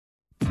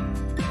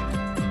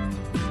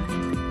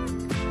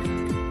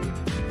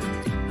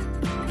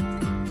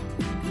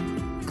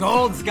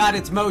Gold's got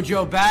its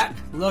mojo back,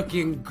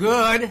 looking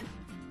good.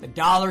 The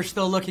dollar's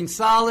still looking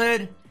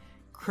solid.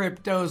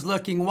 Crypto's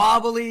looking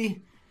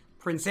wobbly.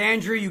 Prince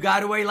Andrew, you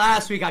got away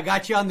last week. I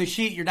got you on the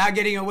sheet. You're not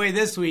getting away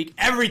this week.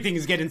 Everything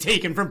is getting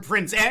taken from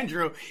Prince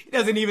Andrew. He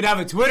doesn't even have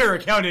a Twitter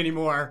account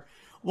anymore.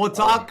 We'll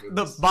talk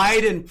the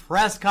Biden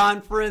press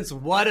conference.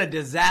 What a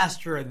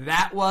disaster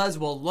that was.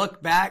 We'll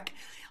look back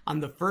on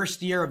the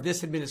first year of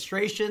this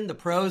administration, the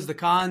pros, the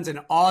cons,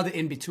 and all the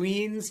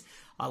in-betweens.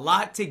 A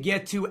lot to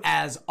get to,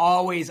 as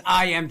always.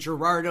 I am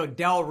Gerardo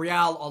Del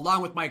Real,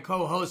 along with my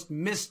co-host,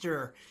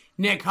 Mr.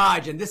 Nick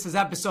Hodge, and this is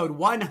episode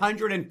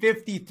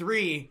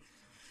 153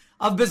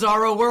 of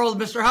Bizarro World.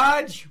 Mr.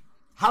 Hodge,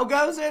 how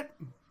goes it?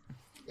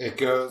 It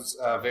goes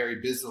very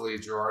busily,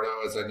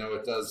 Gerardo, as I know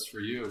it does for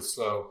you.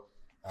 So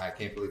I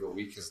can't believe a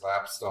week has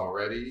lapsed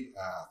already.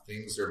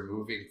 Things are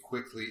moving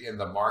quickly in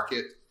the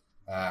market.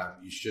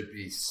 You should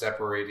be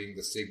separating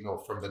the signal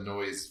from the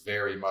noise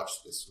very much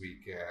this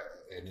week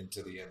and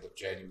into the end of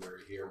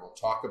January here. We'll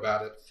talk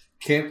about it.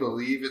 Can't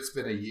believe it's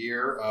been a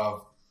year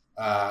of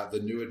the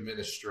new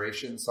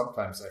administration.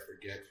 Sometimes I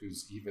forget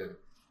who's even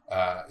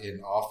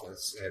in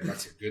office, and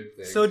that's a good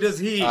thing. So does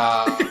he.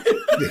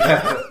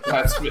 Yeah,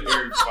 that's very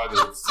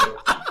funny. So,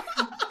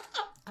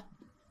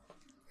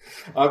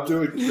 I'm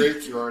doing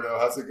great, Gerardo.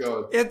 How's it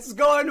going? It's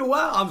going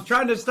well. I'm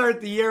trying to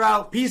start the year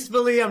out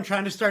peacefully. I'm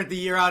trying to start the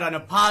year out on a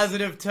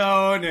positive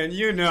tone, and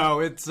you know,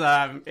 it's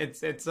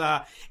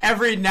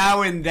every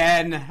now and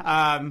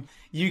then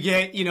you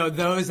get, you know,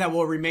 those that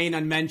will remain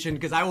unmentioned,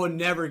 because I will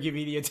never give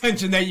you the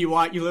attention that you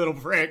want, you little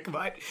prick.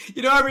 But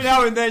you know, every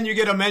now and then you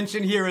get a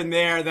mention here and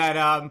there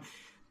that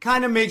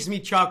kind of makes me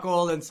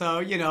chuckle, and so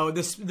you know,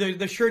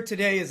 the shirt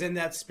today is in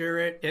that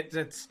spirit.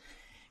 It's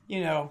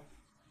you know,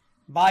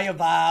 buy a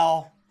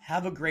vowel.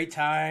 Have a great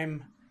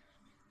time,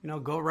 you know,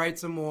 go write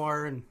some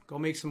more and go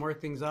make some more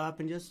things up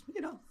and just,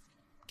 you know,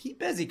 keep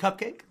busy,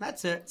 Cupcake.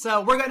 That's it.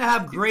 So we're going to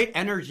have great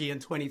energy in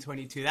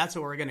 2022. That's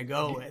what we're going to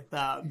go with.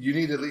 You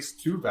need at least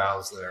two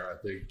vowels there,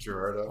 I think,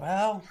 Gerardo.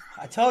 Well,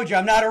 I told you,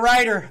 I'm not a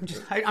writer.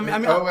 I'm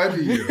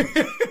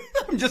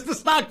just a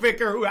stock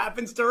picker who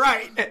happens to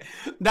write.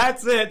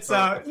 That's it.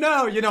 So,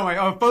 no, you know,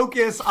 I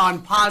focus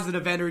on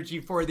positive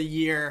energy for the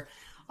year.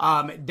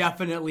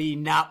 Definitely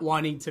not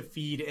wanting to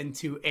feed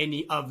into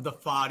any of the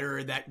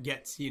fodder that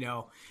gets, you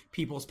know,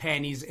 people's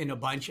panties in a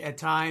bunch at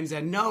times.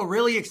 And no,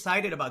 really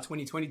excited about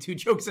 2022,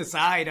 jokes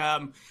aside.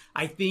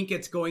 I think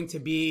it's going to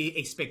be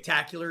a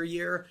spectacular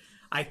year.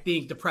 I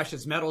think the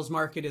precious metals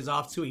market is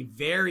off to a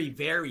very,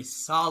 very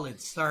solid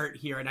start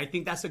here. And I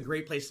think that's a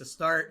great place to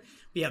start.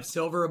 We have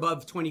silver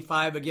above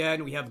 25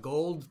 again. We have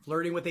gold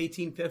flirting with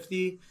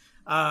 1850.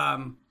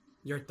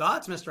 Your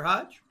thoughts, Mr.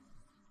 Hodge?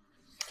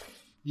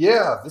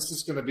 Yeah, this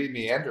is going to be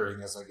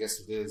meandering, as I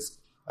guess it is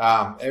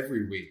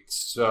every week.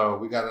 So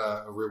we got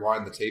to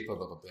rewind the tape a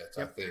little bit,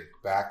 I think,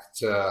 back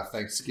to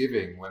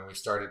Thanksgiving when we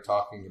started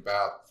talking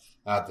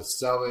about the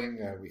selling.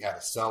 We had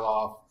a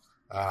sell-off.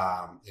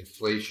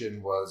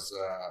 Inflation was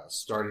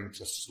starting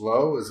to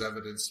slow, as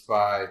evidenced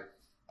by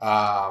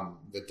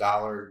the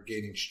dollar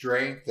gaining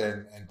strength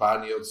and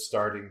bond yields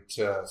starting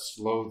to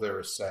slow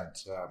their ascent.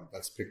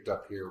 That's picked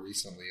up here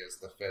recently as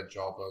the Fed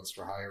jawbones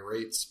for higher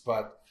rates.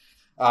 But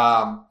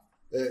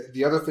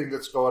the other thing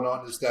that's going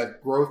on is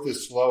that growth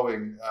is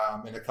slowing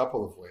in a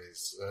couple of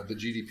ways. The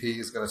GDP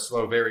is going to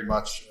slow very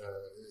much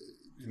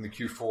in the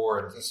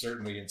Q4 and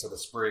certainly into the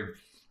spring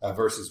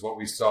versus what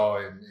we saw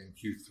in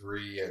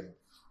Q3 and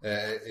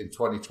in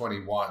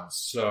 2021.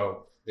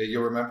 So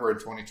you'll remember in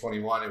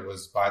 2021, it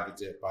was buy the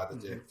dip.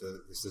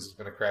 This isn't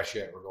going to crash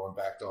yet. We're going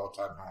back to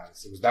all-time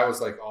highs. That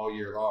was like all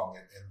year long.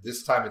 And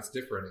this time it's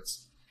different.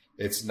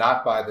 It's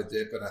not buy the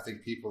dip. And I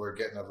think people are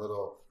getting a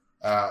little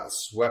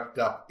swept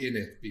up in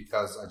it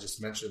because I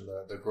just mentioned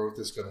the growth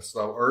is going to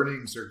slow.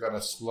 Earnings are going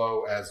to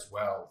slow as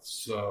well.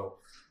 So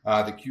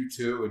the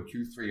Q2 and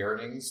Q3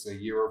 earnings, the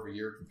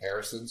year-over-year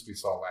comparisons we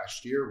saw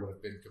last year would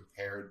have been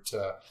compared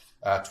to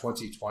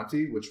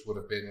 2020, which would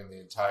have been in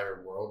the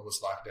entire world was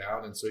locked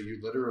down. And so you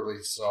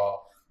literally saw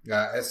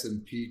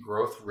S&P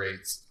growth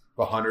rates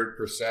of 100%,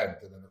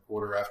 and then the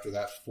quarter after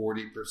that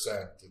 40%,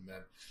 and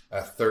then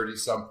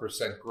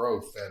 30-some%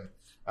 growth. And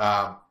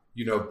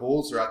you know,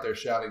 bulls are out there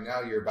shouting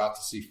now you're about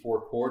to see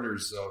 4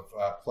 quarters of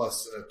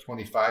plus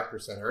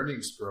 25%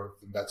 earnings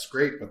growth, and that's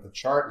great, but the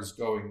chart is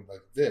going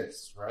like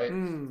this, right?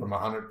 From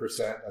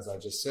 100%, as I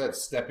just said,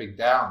 stepping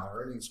down. The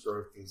earnings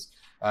growth is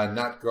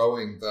not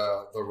going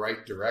the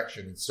right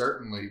direction, and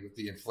certainly with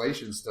the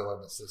inflation still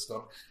in the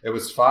system, it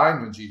was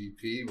fine when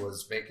GDP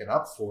was making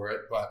up for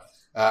it, but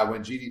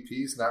when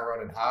GDP is not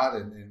running hot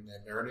and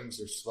earnings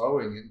are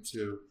slowing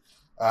into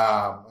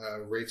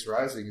rates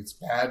rising, it's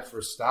bad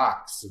for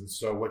stocks. And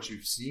so what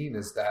you've seen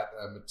is that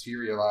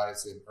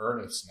materialize in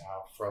earnest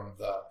now, from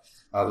the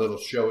little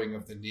showing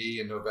of the knee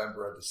in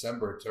November and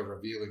December to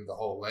revealing the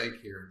whole leg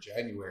here in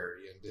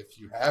January. And if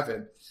you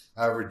haven't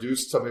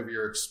reduced some of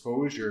your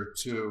exposure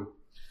to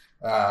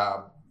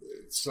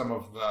some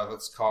of the,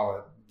 let's call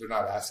it, they're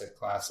not asset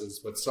classes,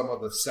 but some of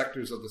the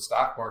sectors of the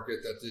stock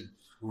market that did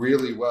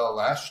really well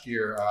last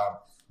year,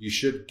 you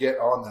should get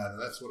on that.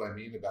 And that's what I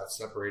mean about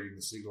separating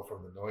the signal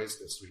from the noise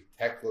this week.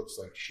 Tech looks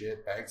like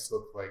shit. Banks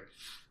look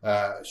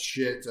like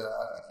shit.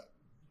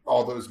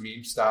 All those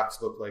meme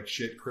stocks look like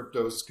shit.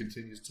 Cryptos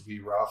continues to be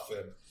rough.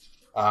 And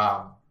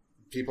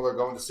people are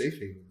going to safe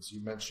havens.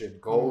 You mentioned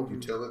gold.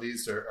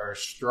 Utilities are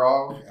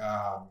strong.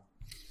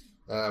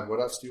 What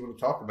else do you want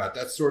to talk about?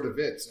 That's sort of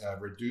it.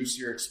 Reduce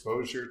your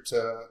exposure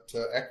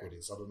to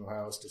equities. I don't know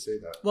how else to say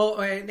that.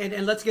 Well,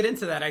 and let's get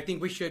into that. I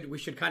think we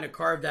should kind of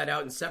carve that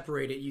out and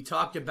separate it. You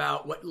talked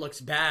about what looks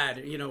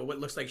bad, what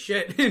looks like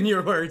shit in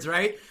your words,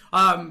 right?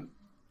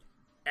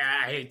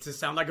 I hate to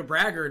sound like a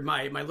braggart.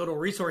 My little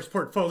resource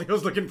portfolio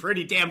is looking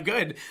pretty damn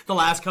good the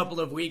last couple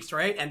of weeks,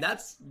 right? And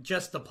that's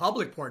just the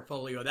public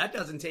portfolio. That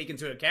doesn't take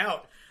into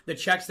account the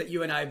checks that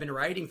you and I have been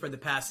writing for the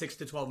past 6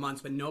 to 12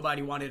 months, but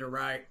nobody wanted to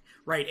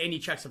write any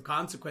checks of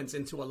consequence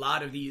into a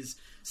lot of these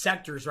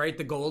sectors, right?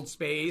 The gold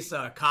space,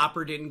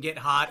 copper didn't get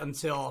hot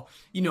until,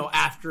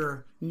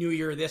 after New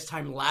Year this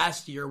time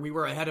last year. We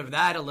were ahead of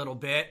that a little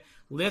bit.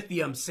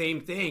 Lithium,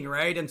 same thing,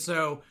 right? And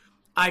so,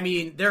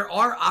 there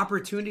are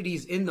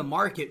opportunities in the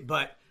market,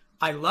 but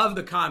I love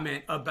the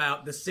comment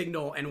about the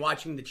signal and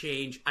watching the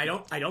change. I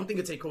don't think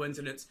it's a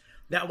coincidence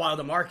that while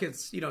the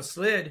market's,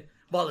 slid,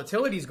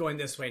 volatility is going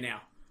this way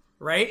now,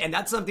 right? And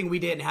that's something we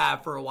didn't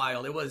have for a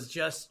while. It was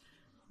just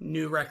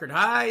new record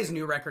highs,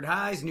 new record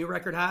highs, new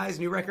record highs,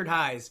 new record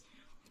highs.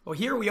 Well,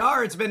 here we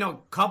are. It's been a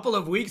couple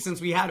of weeks since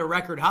we had a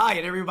record high,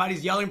 and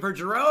everybody's yelling for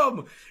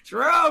Jerome,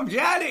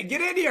 Janet,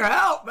 get in here,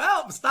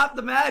 help, stop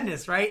the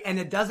madness, right? And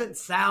it doesn't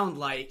sound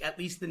like, at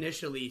least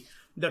initially,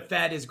 the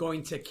Fed is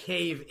going to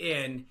cave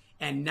in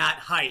and not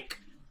hike.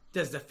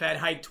 Does the Fed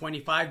hike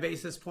 25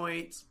 basis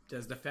points?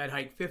 Does the Fed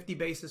hike 50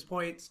 basis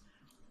points?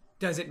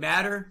 Does it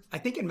matter? I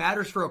think it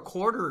matters for a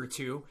quarter or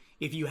two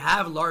if you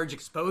have large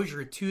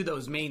exposure to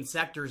those main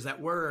sectors that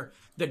were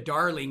the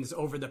darlings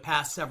over the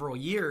past several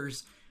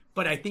years.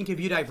 But I think if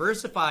you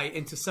diversify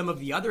into some of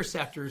the other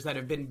sectors that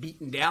have been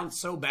beaten down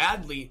so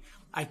badly,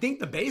 I think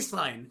the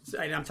baseline,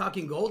 and I'm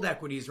talking gold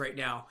equities right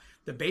now,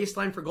 the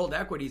baseline for gold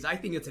equities, I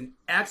think it's an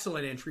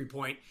excellent entry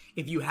point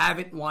if you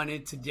haven't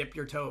wanted to dip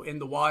your toe in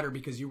the water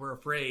because you were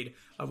afraid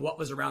of what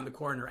was around the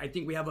corner. I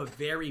think we have a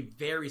very,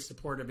 very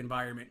supportive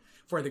environment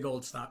for the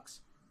gold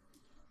stocks.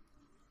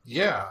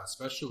 Yeah,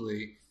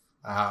 especially,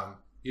 I'll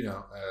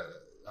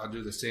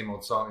do the same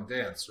old song and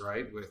dance,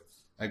 right? With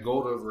a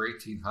gold over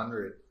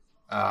 1,800,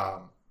 a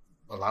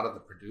lot of the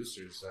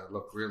producers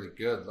look really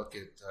good. Look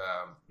at,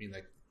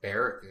 like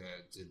Barrick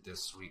did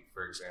this week,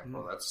 for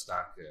example. That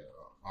stock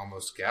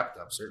almost gapped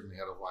up, certainly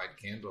had a wide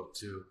candle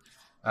to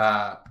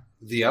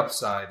the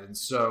upside. And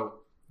so,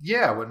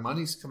 yeah, when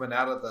money's coming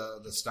out of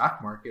the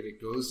stock market,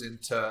 it goes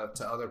into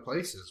other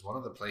places. One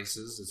of the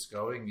places it's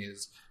going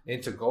is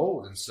into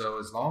gold. And so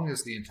as long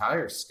as the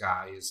entire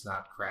sky is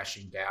not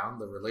crashing down,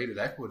 the related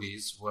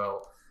equities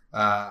will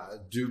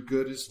do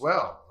good as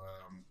well.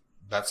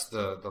 That's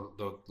the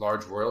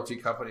large royalty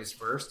companies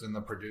first and the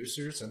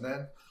producers, and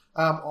then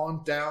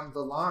on down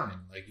the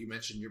line. Like you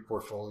mentioned, your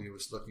portfolio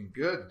is looking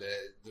good.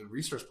 The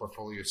resource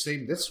portfolio,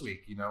 same this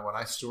week. When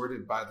I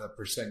sorted by the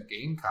percent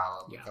gain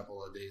column a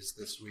couple of days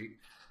this week,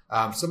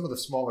 some of the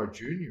smaller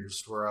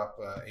juniors were up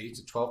 8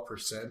 to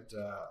 12%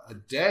 a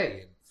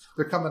day. And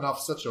they're coming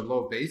off such a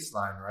low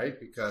baseline, right?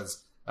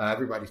 Because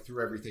everybody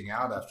threw everything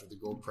out after the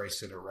gold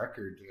price hit a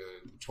record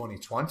in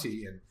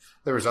 2020, and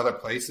there was other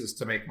places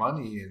to make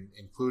money,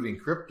 including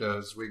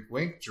cryptos. Wink,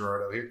 wink,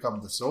 Gerardo. Here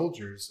come the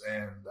soldiers,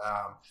 and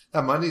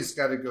that money's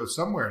got to go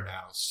somewhere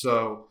now.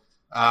 So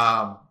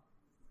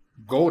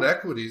gold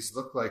equities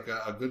look like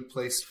a good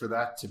place for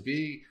that to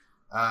be,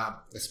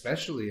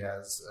 especially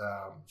as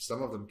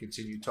some of them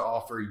continue to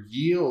offer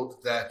yield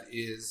that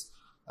is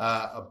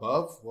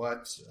above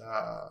what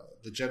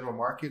the general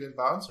market and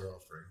bonds are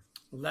offering.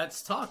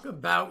 Let's talk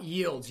about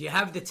yields. You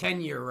have the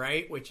 10-year,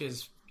 right, which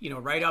is,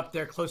 right up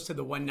there close to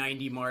the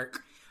 190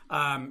 mark.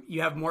 You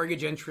have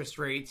mortgage interest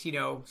rates,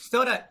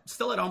 still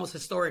at almost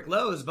historic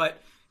lows,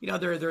 but,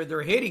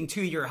 they're hitting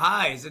 2-year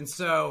highs. And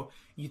so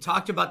you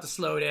talked about the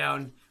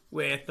slowdown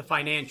with the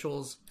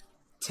financials,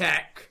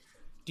 tech.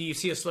 Do you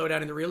see a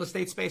slowdown in the real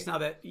estate space now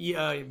that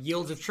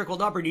yields have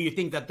trickled up, or do you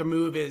think that the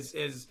move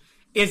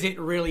isn't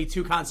really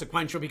too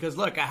consequential? Because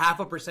look, a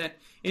 0.5%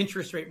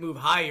 interest rate move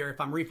higher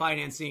if I'm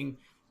refinancing,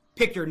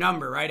 pick your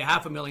number, right? a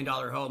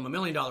 $500,000 home, $1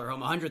 million home,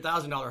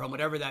 $100,000 home,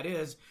 whatever that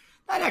is.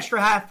 That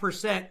extra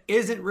 0.5%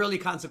 isn't really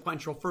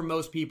consequential for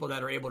most people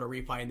that are able to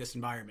refi in this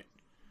environment.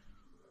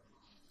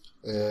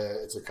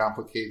 It's a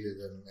complicated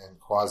and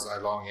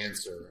quasi-long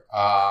answer.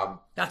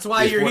 That's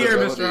why you're here,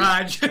 Mr.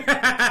 Hodge. The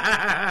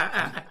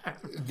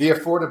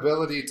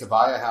affordability to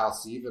buy a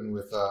house, even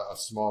with a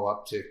small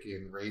uptick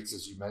in rates,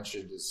 as you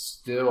mentioned, is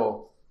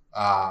still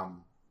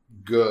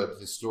good.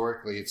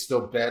 Historically, it's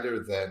still better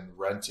than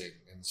renting.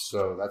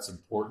 So that's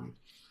important.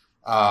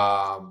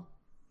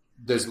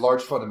 There's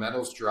large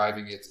fundamentals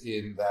driving it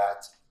in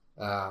that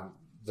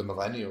the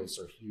millennials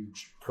are a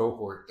huge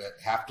cohort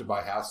that have to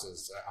buy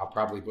houses. I'll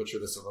probably butcher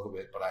this a little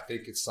bit, but I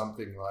think it's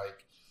something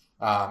like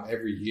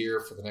every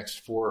year for the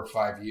next 4 or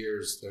 5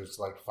 years, there's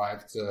like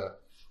 5 to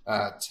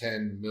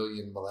 10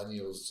 million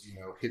millennials,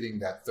 hitting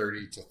that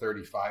 30 to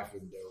 35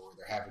 window where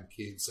they're having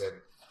kids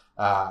and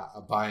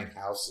buying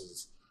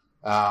houses.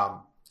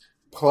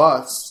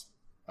 Plus,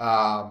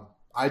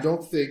 I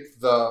don't think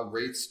the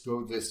rates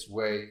go this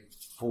way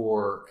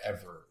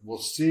forever. We'll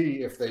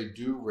see if they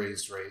do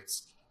raise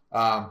rates.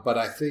 But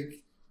I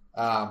think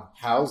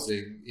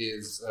housing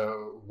is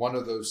one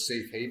of those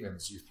safe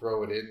havens. You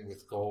throw it in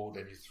with gold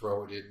and you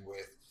throw it in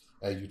with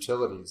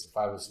utilities. If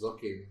I was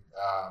looking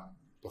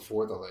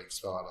before the lakes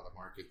fell out of the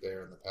market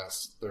there in the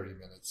past 30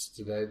 minutes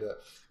today, the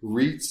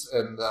REITs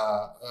and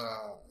the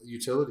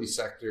utility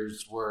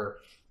sectors were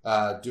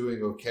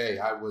doing okay.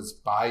 I was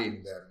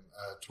buying them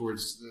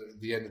towards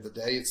the end of the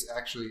day. It's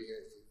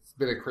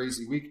been a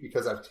crazy week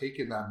because I've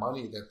taken that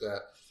money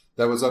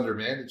that was under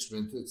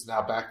management. It's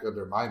now back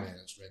under my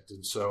management.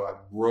 And so I'm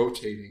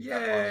rotating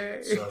that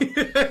money. So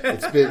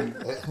it's been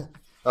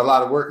a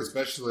lot of work,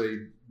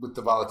 especially with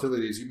the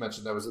volatility, as you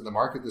mentioned, that was in the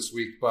market this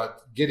week,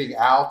 but getting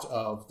out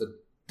of the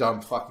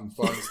dumb fucking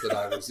funds that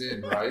I was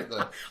in, right?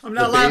 I'm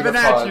not laughing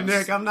at you,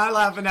 Nick. I'm not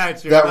laughing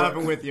at you. I'm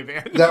laughing with you,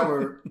 man.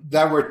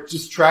 that were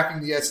just tracking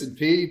the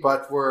S&P,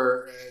 but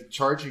were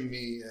charging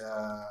me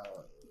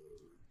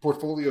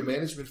portfolio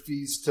management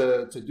fees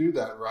to do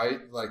that,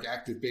 right? Like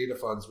active beta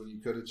funds, when you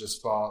could have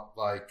just bought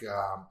like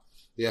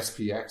the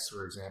SPX,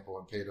 for example,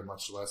 and paid a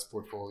much less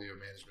portfolio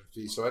management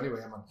fee. So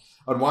anyway, I'm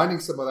unwinding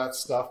some of that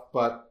stuff,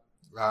 but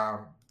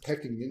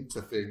pecking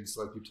into things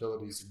like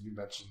utilities. And you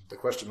mentioned the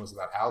question was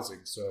about housing.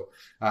 So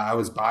I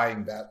was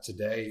buying that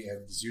today.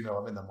 And as you know,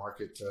 I'm in the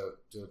market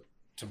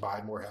to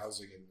buy more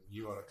housing, and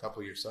you own a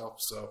couple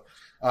yourself. So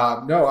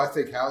no, I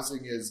think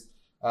housing is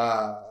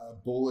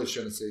bullish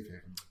and a safe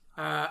haven.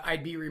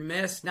 I'd be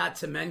remiss not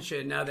to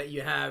mention, now that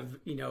you have,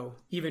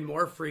 even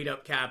more freed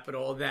up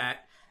capital,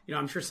 that,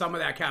 I'm sure some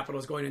of that capital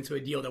is going into a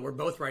deal that we're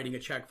both writing a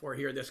check for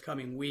here this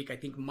coming week. I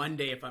think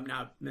Monday, if I'm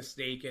not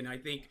mistaken. I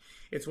think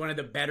it's one of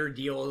the better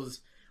deals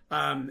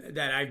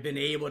that I've been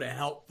able to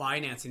help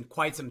finance in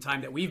quite some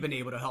time, that we've been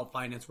able to help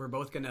finance. We're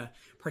both going to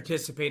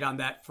participate on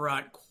that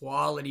front.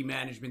 Quality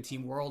management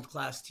team,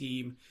 world-class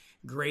team,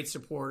 great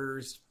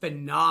supporters,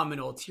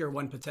 phenomenal tier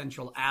one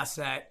potential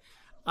asset.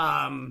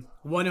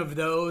 One of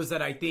those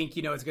that I think,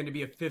 is going to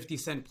be a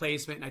 50-cent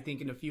placement. And I think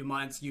in a few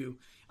months you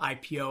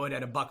IPO it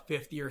at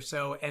 $1.50 or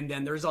so. And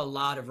then there's a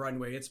lot of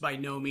runway. It's by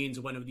no means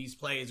one of these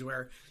plays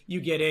where you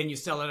get in, you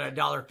sell it at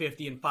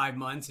 $1.50 in 5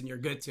 months and you're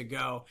good to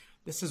go.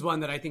 This is one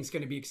that I think is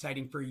going to be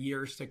exciting for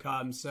years to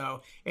come.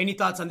 So any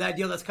thoughts on that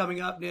deal that's coming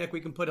up, Nick? We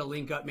can put a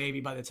link up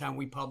maybe by the time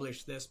we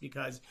publish this,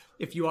 because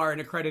if you are an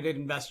accredited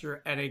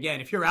investor, and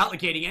again, if you're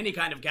allocating any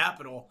kind of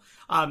capital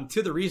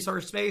to the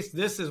resource space,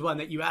 this is one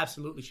that you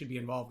absolutely should be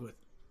involved with.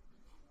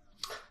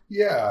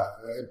 Yeah,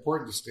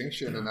 important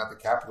distinction, and that the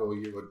capital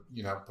you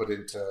would put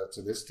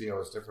into this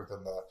deal is different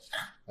than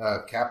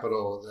the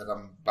capital that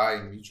I'm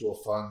buying mutual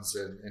funds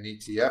and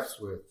ETFs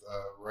with,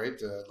 right?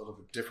 A little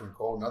bit different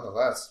goal,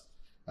 nonetheless.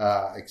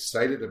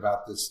 Excited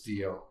about this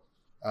deal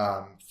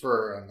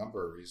for a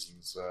number of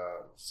reasons,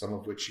 some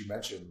of which you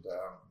mentioned.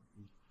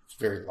 It's a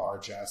very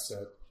large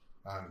asset.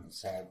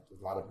 It's had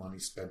a lot of money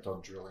spent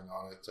on drilling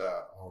on it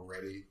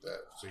already,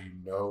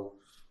 so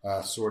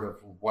sort of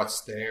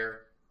what's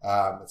there.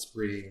 It's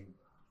being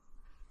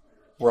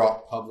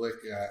brought public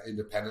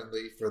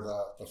independently for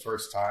the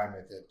first time.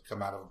 It had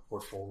come out of a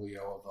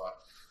portfolio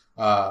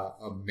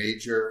of a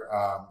major.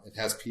 It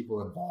has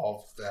people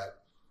involved that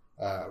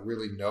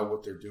really know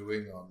what they're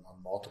doing on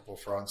multiple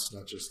fronts,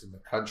 not just in the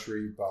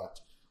country,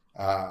 but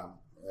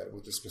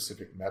with the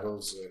specific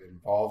metals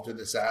involved in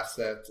this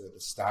asset, the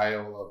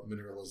style of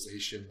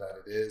mineralization that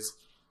it is,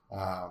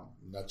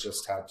 not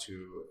just how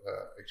to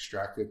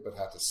extract it, but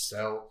how to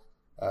sell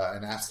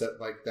an asset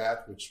like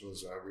that, which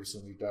was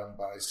recently done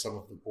by some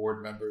of the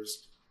board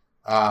members.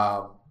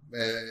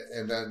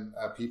 And then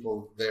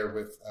people there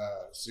with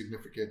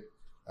significant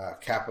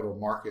capital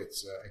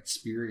markets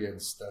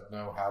experience that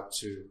know how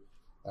to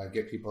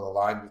get people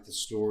aligned with the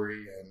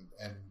story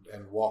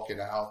and walk it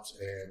out.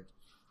 And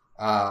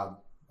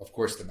of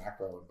course, the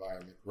macro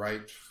environment,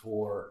 right?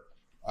 For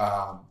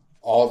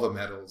all the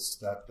metals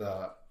that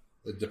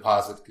the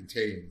deposit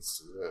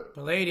contains.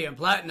 Palladium,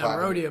 platinum,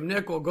 rhodium,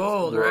 nickel,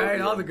 gold, right?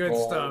 All the good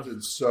stuff.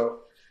 And so,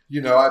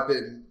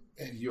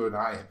 you and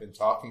I have been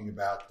talking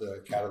about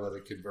the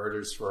catalytic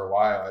converters for a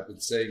while. I've been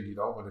saying you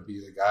don't want to be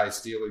the guy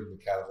stealing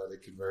the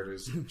catalytic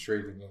converters and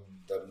trading in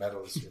the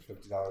metals for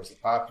 $50 a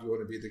pop. You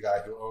want to be the guy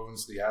who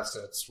owns the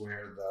assets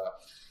where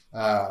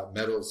the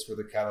metals for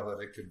the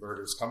catalytic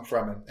converters come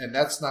from. And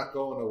that's not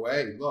going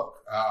away. Look,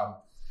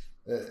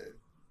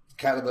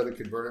 catalytic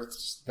converter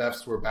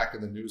thefts were back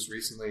in the news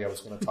recently. I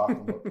was going to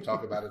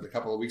talk about it a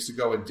couple of weeks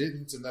ago and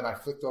didn't. And then I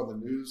flicked on the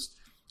news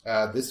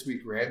this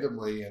week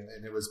randomly, and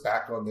it was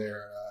back on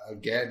there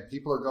again.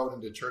 People are going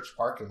into church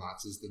parking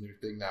lots is the new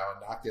thing now,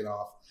 and knocking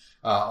off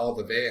all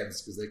the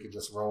vans because they can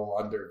just roll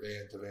under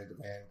van to van to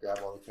van, grab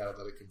all the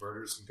catalytic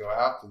converters and go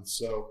out. And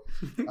so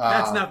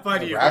that's not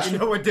funny. You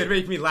know what did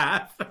make me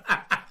laugh?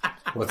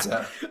 What's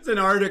that? It's an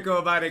article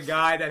about a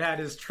guy that had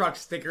his truck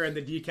sticker and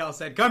the decal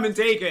said, "Come and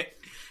take it."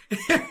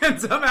 And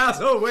some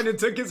asshole went and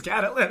took his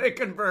catalytic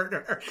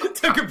converter,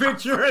 took a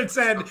picture and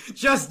said,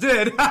 "Just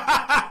did."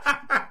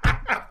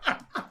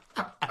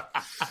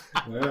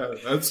 Yeah,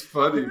 that's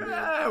funny,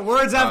 man.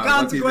 Words have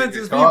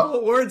consequences,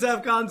 people. Words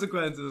have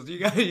consequences. You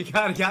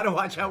gotta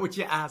watch out what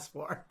you ask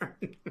for.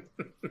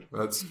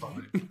 That's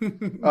funny.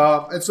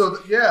 And so,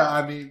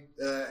 I mean,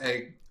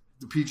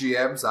 the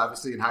PGM's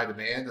obviously in high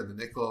demand, and the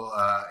nickel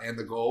and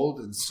the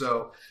gold. And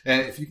so,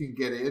 if you can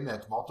get in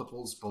at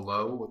multiples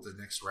below what the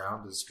next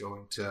round is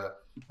going to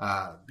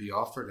be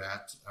offered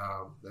at,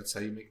 that's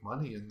how you make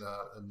money in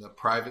the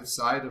private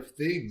side of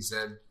things.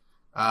 And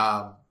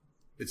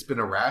it's been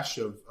a rash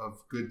of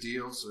good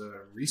deals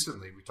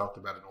recently. We talked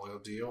about an oil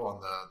deal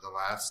on the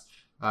last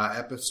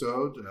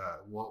episode.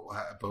 We'll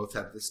both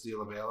have this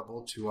deal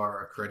available to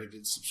our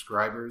accredited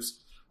subscribers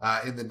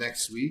in the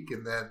next week.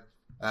 And then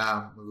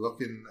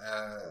looking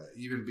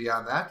even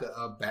beyond that,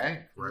 a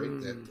bank,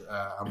 right?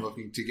 That I'm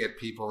looking to get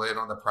people in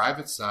on the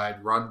private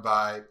side, run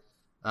by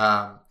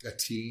a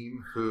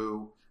team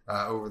who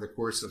over the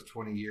course of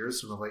 20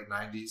 years, from the late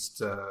 90s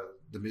to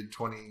the mid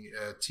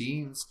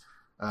 20-teens,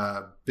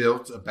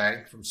 built a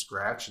bank from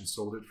scratch and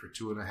sold it for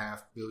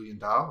 $2.5 billion.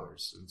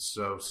 And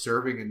so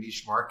serving a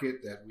niche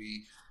market that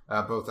we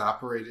both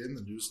operate in,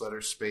 the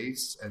newsletter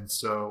space. And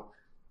so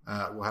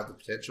we'll have the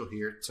potential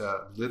here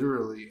to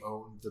literally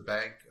own the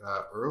bank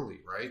early,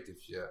 right?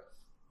 If you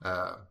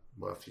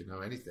know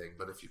anything,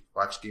 but if you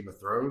watch Game of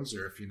Thrones,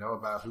 or if you know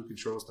about who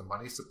controls the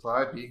money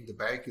supply, being the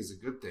bank is a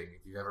good thing.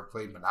 If you ever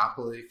played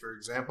Monopoly, for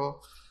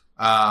example.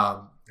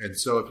 And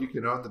so if you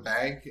can own the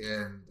bank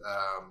and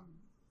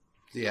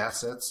the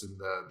assets and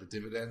the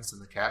dividends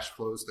and the cash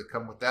flows that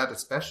come with that,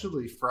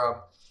 especially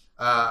from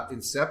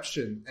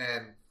inception.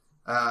 And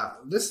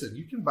listen,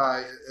 you can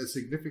buy a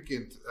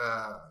significant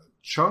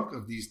chunk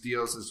of these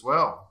deals as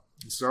well.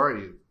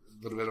 Sorry, a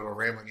little bit of a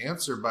rambling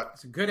answer, but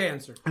it's a good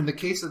answer. In the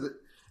case of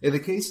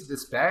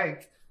this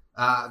bank,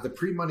 the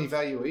pre-money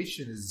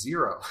valuation is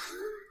zero.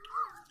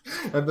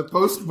 And the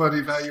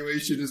post-money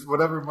valuation is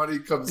whatever money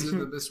comes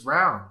into this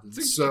round.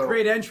 It's a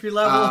great entry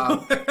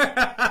level.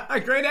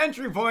 A great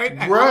entry point.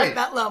 I right. like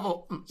that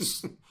level.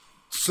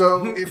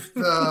 So if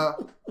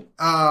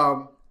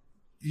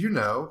you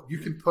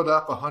can put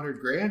up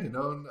 $100,000 and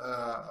own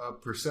a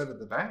percent of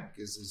the bank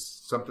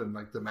is something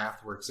like the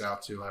math works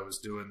out to. I was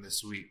doing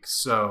this week.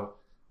 So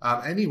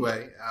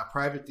anyway,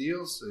 private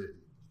deals,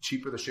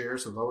 cheaper the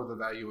shares, the lower the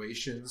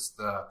valuations,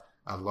 the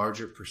a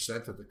larger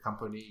percent of the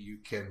company you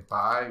can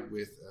buy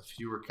with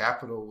fewer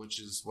capital, which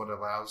is what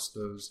allows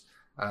those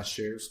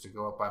shares to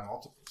go up by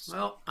multiples.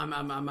 Well,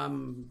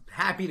 I'm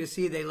happy to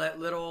see they let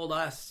little old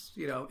us,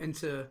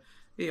 into,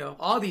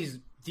 all these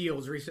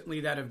deals recently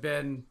that have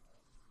been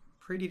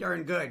pretty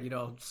darn good.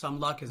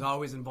 Some luck is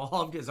always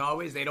involved, as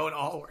always. They don't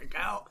all work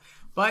out,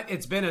 but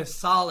it's been a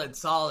solid,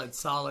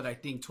 I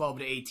think 12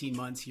 to 18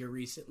 months here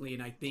recently.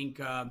 And I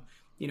think,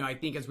 I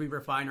think as we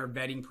refine our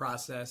vetting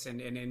process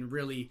and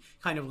really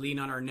kind of lean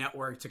on our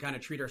network to kind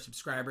of treat our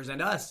subscribers and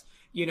us,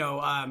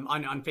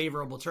 on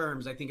favorable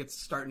terms, I think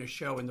it's starting to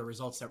show in the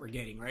results that we're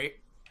getting, right?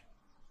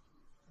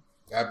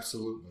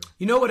 Absolutely.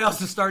 You know what else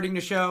is starting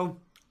to show?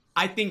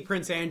 I think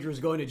Prince Andrew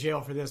is going to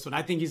jail for this one.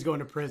 I think he's going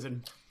to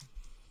prison.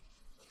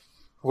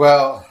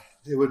 Well,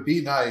 it would be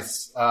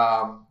nice.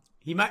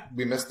 He might.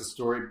 We missed the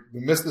story.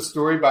 We missed the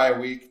story by a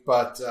week,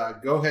 but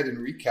go ahead and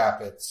recap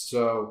it.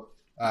 So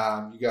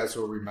you guys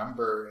will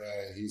remember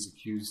he's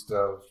accused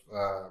of,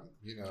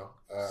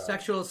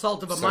 sexual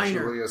assault of a minor.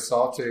 Sexually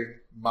assaulting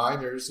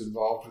minors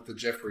involved with the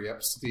Jeffrey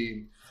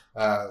Epstein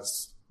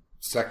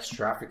sex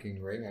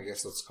trafficking ring, I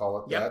guess let's call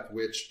it that,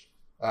 which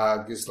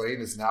Ghislaine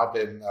has now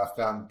been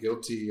found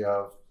guilty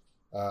of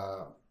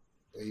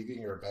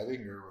aiding or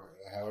abetting, or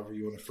however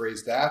you want to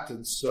phrase that.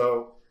 And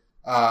so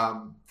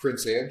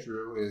Prince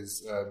Andrew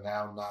is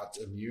now not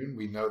immune.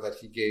 We know that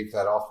he gave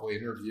that awful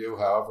interview,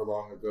 however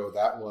long ago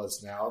that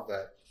was now,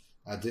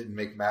 that didn't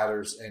make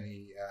matters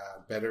any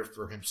better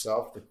for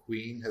himself. The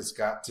Queen has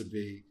got to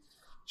be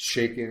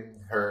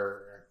shaking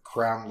her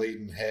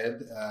crown-laden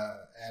head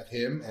at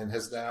him, and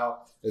has now,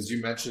 as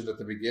you mentioned at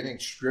the beginning,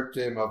 stripped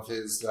him of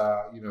his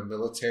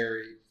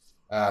military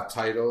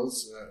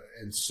titles.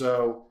 And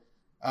so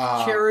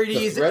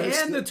charities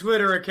and the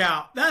Twitter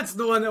account. That's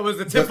the one that was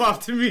the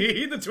tip-off to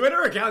me. The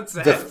Twitter account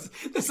says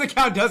this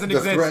account doesn't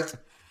exist.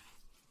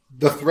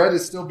 The thread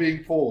is still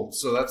being pulled,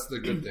 so that's the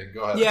good thing.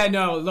 Go ahead. Yeah,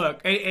 no, look,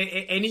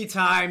 any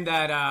time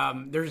that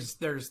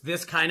there's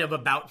this kind of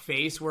about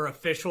face where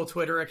official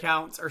Twitter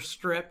accounts are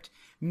stripped,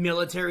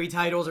 military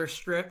titles are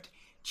stripped,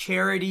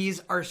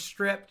 charities are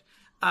stripped,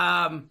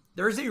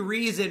 there's a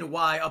reason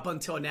why up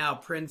until now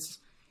Prince...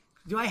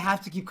 Do I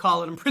have to keep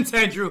calling him Prince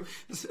Andrew?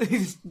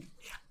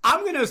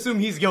 I'm going to assume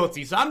he's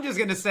guilty, so I'm just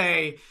going to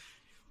say...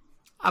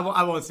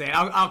 I won't say it.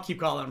 I'll keep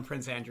calling him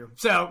Prince Andrew.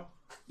 So...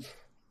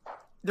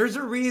 There's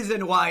a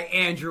reason why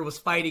Andrew was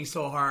fighting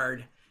so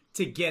hard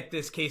to get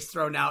this case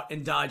thrown out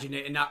and dodging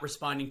it and not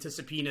responding to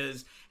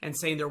subpoenas and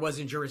saying there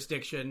wasn't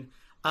jurisdiction.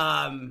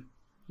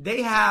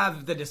 they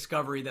have the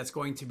discovery that's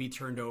going to be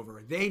turned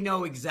over. They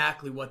know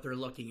exactly what they're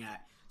looking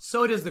at.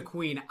 So does the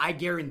Queen. I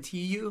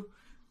guarantee you,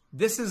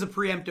 this is a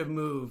preemptive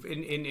move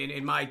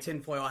in my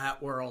tinfoil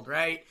hat world,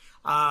 right?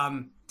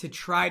 To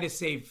try to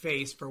save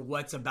face for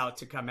what's about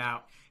to come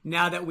out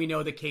now that we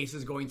know the case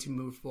is going to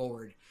move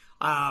forward.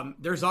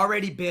 There's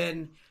already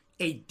been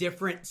a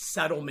different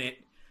settlement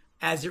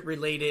as it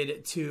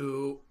related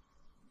to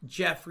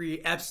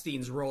Jeffrey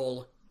Epstein's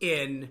role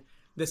in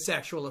the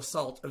sexual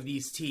assault of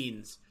these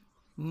teens.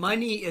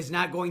 Money is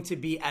not going to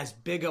be as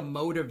big a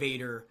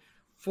motivator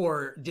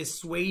for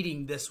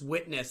dissuading this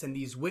witness and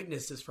these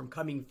witnesses from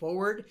coming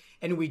forward.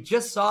 And we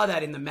just saw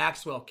that in the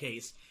Maxwell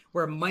case,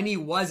 where money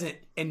wasn't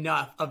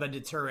enough of a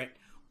deterrent.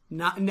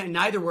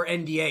 Neither were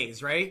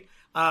NDAs, right?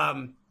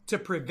 To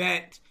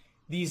prevent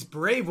these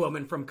brave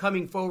women from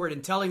coming forward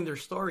and telling their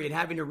story and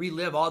having to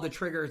relive all the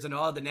triggers and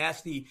all the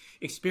nasty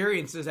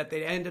experiences that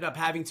they ended up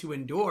having to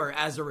endure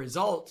as a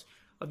result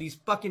of these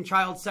fucking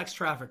child sex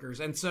traffickers.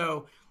 And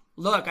so,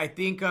 look, I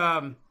think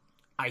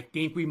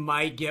we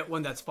might get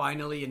one that's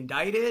finally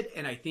indicted,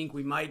 and I think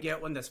we might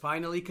get one that's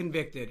finally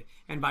convicted.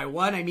 And by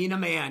one, I mean a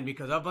man,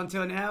 because up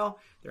until now,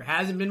 there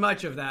hasn't been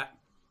much of that.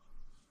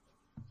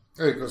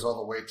 It goes all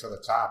the way to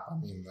the top. I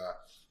mean,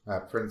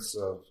 Prince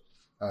of,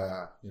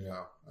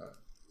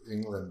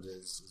 England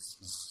is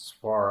as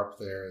far up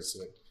there as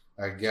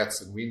it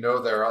gets, and we know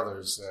there are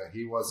others.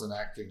 He wasn't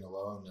acting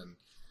alone,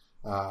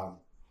 and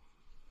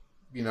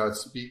it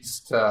speaks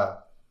to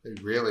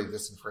really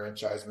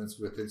disenfranchisements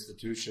with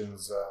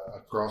institutions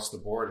across the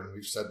board. And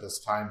we've said this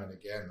time and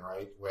again,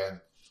 right?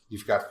 When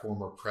you've got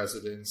former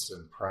presidents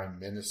and prime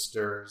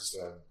ministers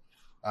and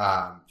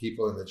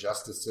people in the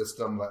justice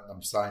system letting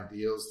them sign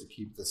deals to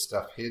keep this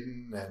stuff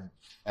hidden.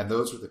 And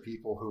those were the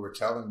people who were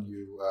telling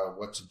you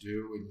what to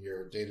do in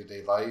your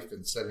day-to-day life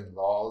and setting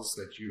laws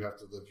that you have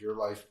to live your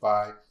life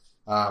by.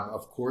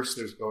 Of course,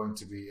 there's going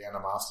to be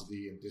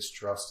animosity and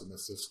distrust in the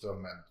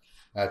system. And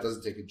it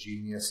doesn't take a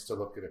genius to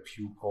look at a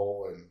Pew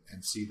poll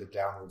and see the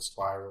downward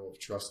spiral of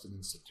trust in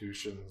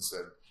institutions.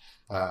 And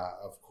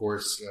of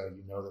course,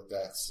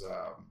 that's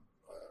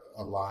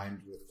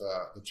aligned with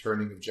the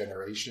turning of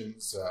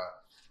generations.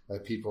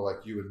 People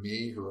like you and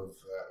me who have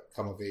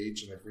come of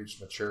age and have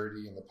reached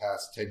maturity in the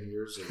past 10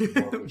 years.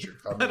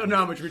 I don't know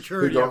how much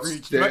maturity I've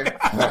reached.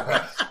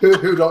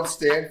 Who don't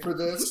stand for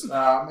this.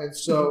 And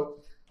so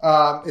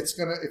it's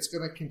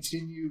gonna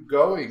continue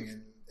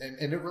going.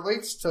 And it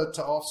relates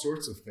to all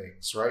sorts of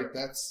things, right?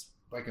 That's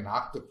like an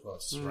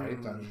octopus, right?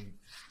 I mean,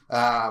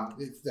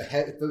 it's the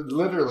head.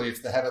 Literally, it's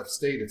the head of the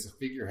state. It's a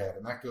figurehead,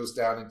 and that goes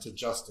down into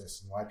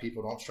justice and why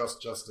people don't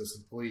trust justice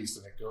and police,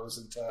 and it goes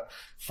into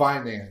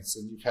finance.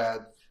 And you've had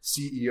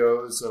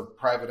CEOs of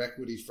private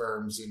equity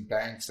firms and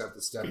banks have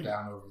to step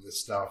down over this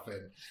stuff.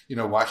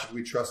 And why should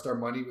we trust our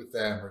money with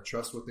them or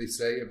trust what they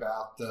say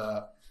about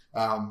the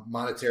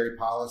monetary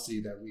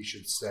policy that we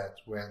should set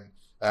when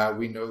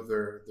we know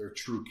their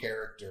true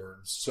character?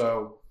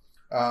 So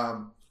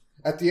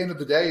at the end of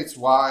the day, it's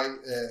why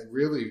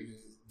really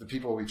the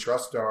people we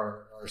trust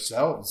are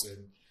ourselves.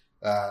 And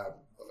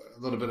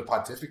a little bit of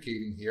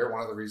pontificating here.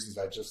 One of the reasons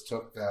I just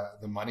took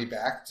the money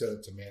back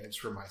to manage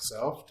for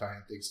myself,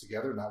 tying things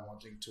together, not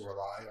wanting to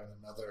rely on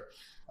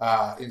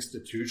another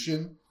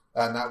institution,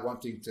 not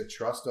wanting to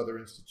trust other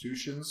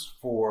institutions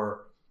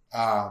for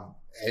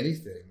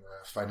anything,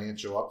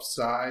 financial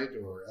upside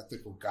or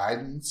ethical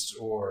guidance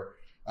or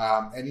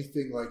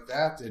anything like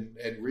that,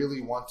 and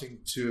really wanting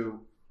to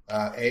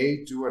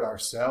do it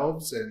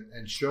ourselves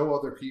and show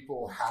other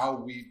people how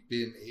we've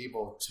been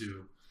able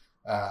to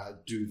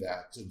do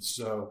that. And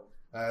so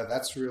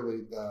that's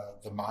really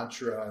the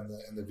mantra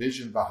and the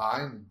vision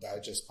behind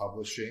Digest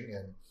Publishing,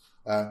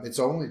 and it's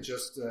only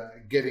just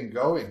getting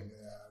going.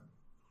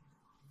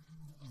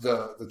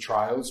 The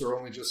trials are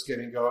only just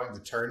getting going.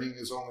 The turning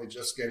is only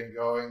just getting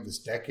going. This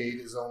decade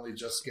is only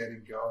just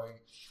getting going.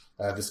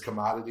 This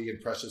commodity and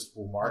precious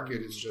pool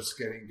market is just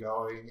getting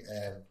going,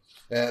 and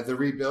the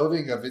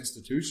rebuilding of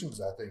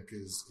institutions, I think,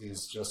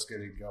 is just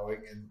getting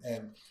going,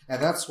 and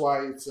that's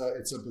why it's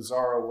a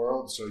bizarro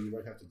world. So you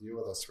might have to deal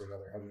with us for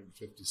another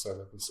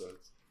 157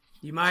 episodes.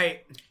 You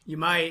might.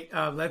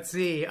 Let's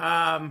see.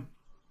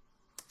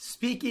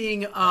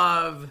 Speaking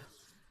of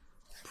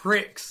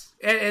pricks,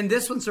 and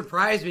this one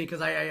surprised me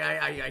because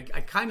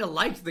I kind of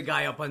liked the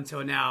guy up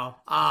until now.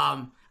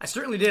 I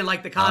certainly didn't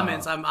like the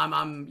comments.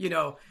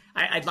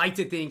 I'd like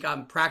to think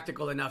I'm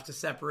practical enough to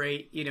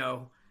separate,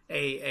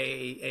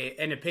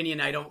 an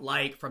opinion I don't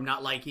like from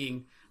not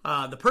liking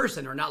the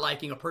person or not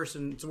liking a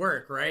person's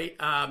work, right?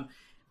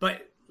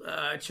 But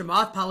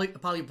Chamath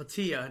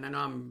Palihapitiya, and I know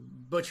I'm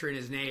butchering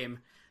his name.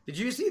 Did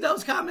you see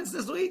those comments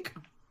this week?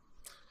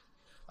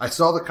 I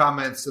saw the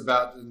comments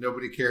about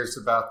nobody cares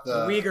about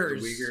the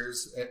Uighurs. The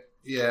Uighurs.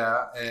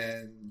 Yeah,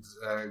 and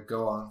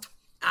go on.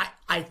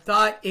 I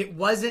thought it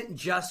wasn't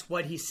just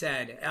what he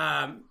said.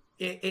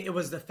 It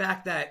was the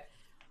fact that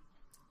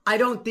I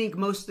don't think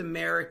most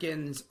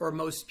Americans or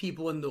most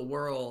people in the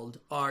world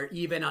are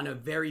even on a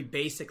very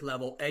basic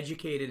level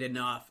educated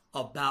enough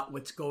about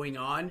what's going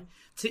on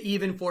to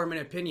even form an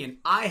opinion.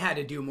 I had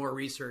to do more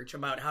research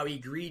about how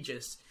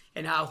egregious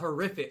and how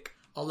horrific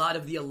a lot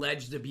of the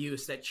alleged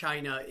abuse that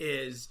China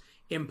is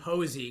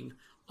imposing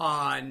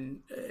on,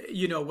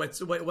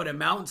 what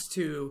amounts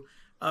to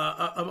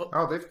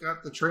they've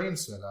got the train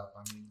set up.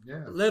 I mean,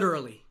 yeah.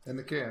 Literally. And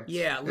the camps.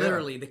 Yeah,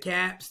 literally. The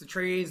camps, the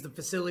trains, the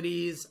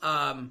facilities,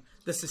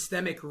 the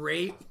systemic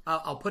rape.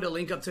 I'll put a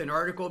link up to an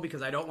article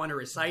because I don't want to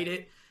recite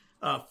it.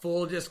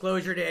 Full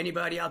disclosure to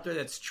anybody out there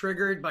that's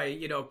triggered by,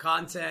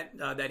 content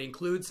that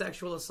includes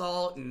sexual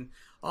assault and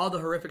all the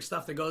horrific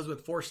stuff that goes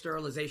with forced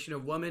sterilization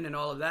of women and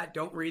all of that.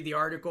 Don't read the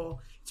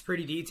article. It's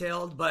pretty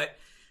detailed. But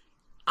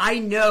I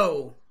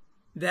know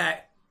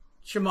that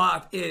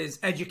Chamath is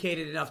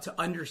educated enough to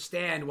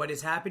understand what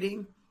is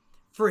happening.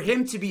 For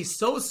him to be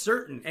so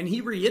certain, and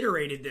he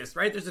reiterated this,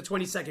 right? There's a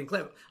 20-second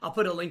clip. I'll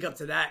put a link up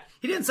to that.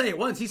 He didn't say it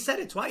once. He said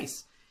it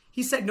twice.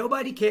 He said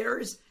nobody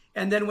cares.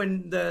 And then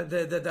when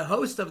the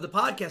host of the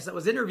podcast that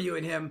was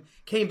interviewing him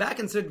came back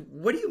and said,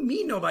 what do you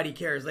mean nobody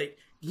cares? Like,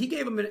 he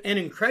gave him an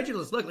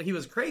incredulous look, like he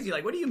was crazy.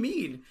 Like, what do you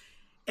mean?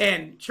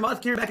 And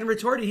Chamath came back and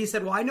retorted. He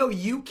said, well, I know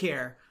you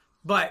care,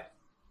 but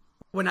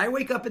when I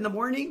wake up in the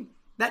morning,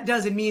 that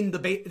doesn't mean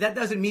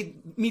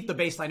meet the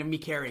baseline of me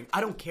caring.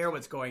 I don't care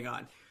what's going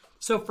on.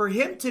 So for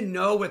him to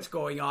know what's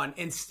going on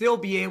and still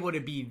be able to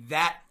be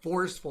that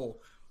forceful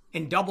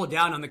and double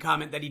down on the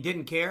comment that he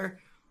didn't care,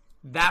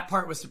 that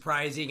part was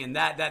surprising. And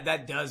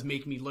that does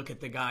make me look at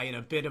the guy in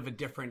a bit of a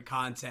different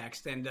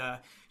context. And,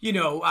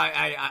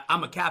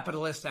 I'm a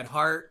capitalist at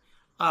heart.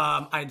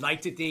 I'd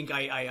like to think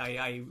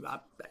I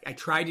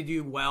try to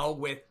do well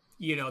with,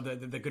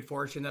 the good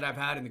fortune that I've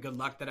had and the good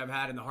luck that I've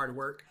had and the hard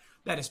work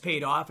that has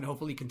paid off and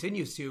hopefully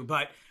continues to.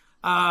 But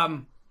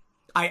I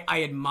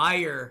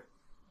admire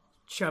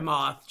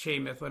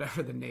Chamath,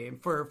 whatever the name,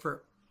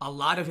 for a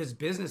lot of his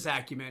business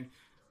acumen,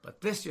 but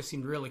this just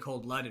seemed really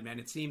cold-blooded, man.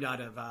 It seemed out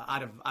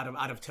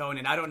of tone,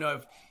 and I don't know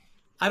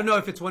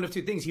if it's one of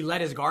two things. He let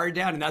his guard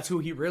down, and that's who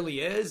he really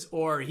is,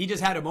 or he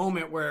just had a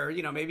moment where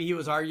maybe he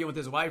was arguing with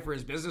his wife or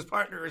his business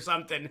partner or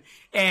something,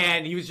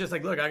 and he was just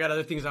like, "Look, I got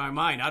other things on my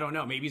mind. I don't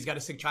know. Maybe he's got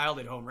a sick child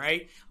at home,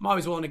 right?" I'm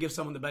always willing to give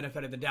someone the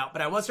benefit of the doubt,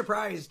 but I was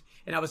surprised,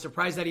 and I was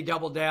surprised that he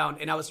doubled down,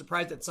 and I was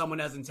surprised that someone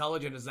as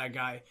intelligent as that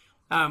guy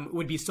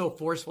would be so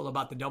forceful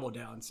about the double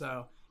down.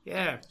 So,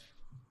 yeah.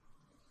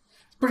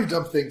 It's a pretty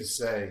dumb thing to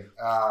say,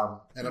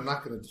 and I'm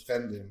not going to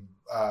defend him,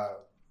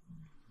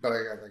 but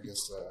I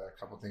guess a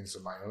couple things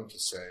of my own to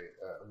say.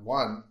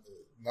 One,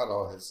 not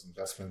all his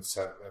investments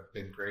have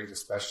been great,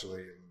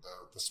 especially in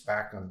the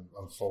SPAC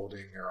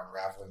unfolding or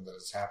unraveling that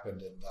has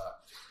happened in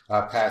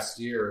the past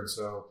year. And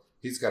so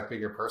he's got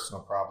bigger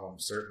personal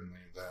problems,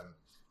 certainly, than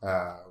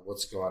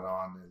what's going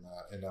on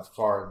in a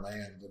foreign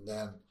land. And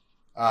then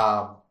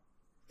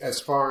as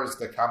far as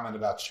the comment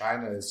about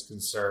China is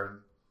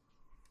concerned,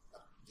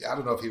 I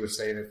don't know if he was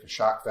saying it for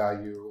shock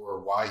value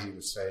or why he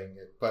was saying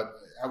it, but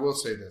I will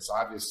say this.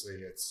 Obviously,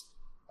 it's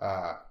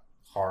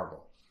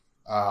horrible.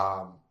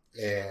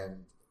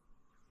 And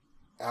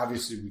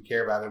obviously, we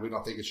care about it. We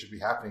don't think it should be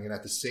happening. And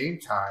at the same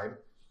time,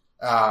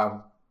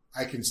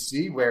 I can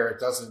see where it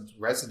doesn't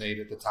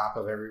resonate at the top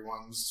of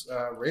everyone's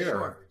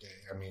radar every day.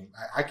 I mean,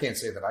 I can't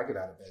say that I get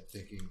out of bed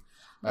thinking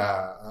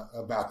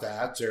about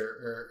that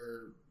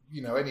or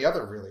any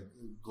other really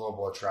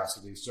global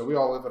atrocities. So we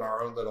all live in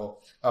our own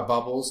little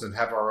bubbles and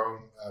have our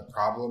own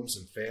problems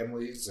and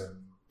families and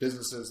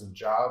businesses and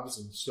jobs.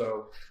 And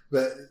so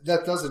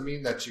that doesn't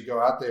mean that you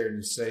go out there and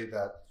you say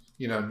that,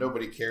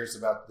 nobody cares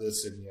about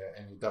this and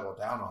you double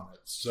down on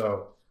it.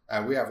 So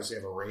we obviously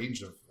have a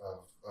range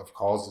of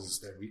causes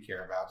that we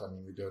care about. I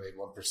mean, we donate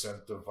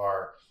 1% of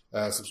our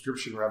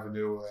subscription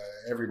revenue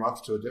every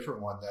month to a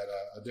different one that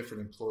a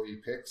different employee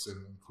picks,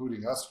 and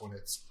including us when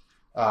it's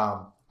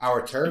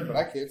our turn. But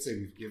I can't say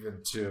we've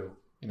given to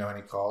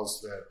any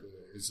cause that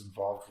is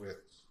involved with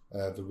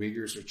the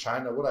Uighurs or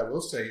China. What I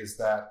will say is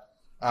that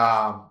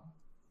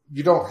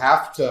you don't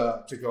have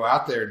to go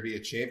out there and be a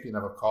champion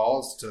of a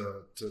cause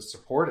to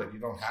support it. You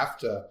don't have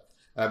to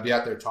be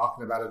out there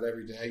talking about it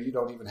every day. You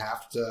don't even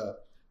have to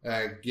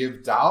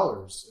give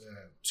dollars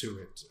to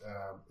it.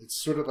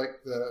 It's sort of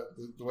like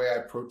the way I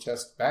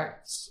protest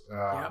banks.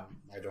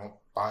 I don't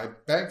buy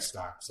bank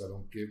stocks. I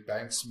don't give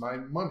banks my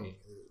money.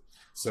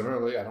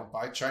 Similarly, I don't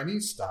buy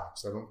Chinese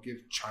stocks. I don't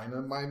give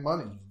China my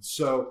money.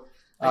 So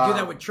I do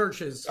that with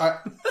churches.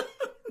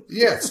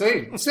 Yeah,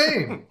 same,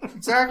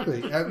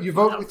 exactly. You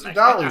vote with your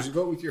dollars. You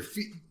vote with your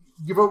feet.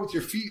 You vote with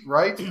your feet,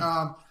 right?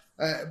 But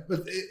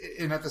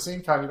at the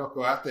same time, you don't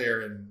go out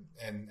there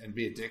and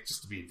be a dick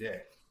just to be a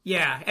dick.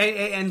 Yeah,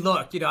 and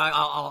look,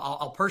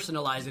 I'll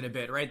personalize it a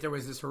bit, right? There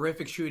was this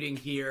horrific shooting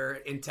here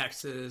in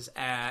Texas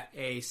at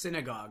a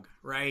synagogue,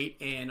 right?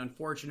 And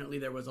unfortunately,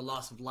 there was a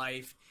loss of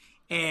life.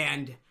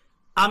 And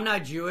I'm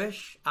not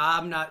Jewish.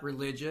 I'm not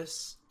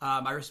religious.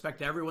 I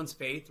respect everyone's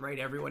faith, right?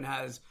 Everyone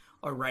has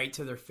a right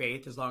to their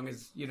faith as long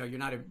as, you're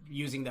not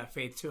using that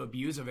faith to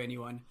abuse of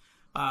anyone.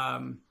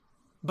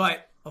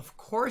 But of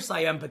course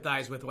I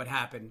empathize with what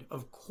happened.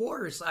 Of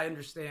course I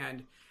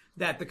understand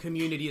that the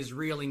community is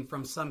reeling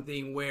from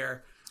something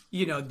where,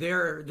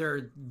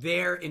 they're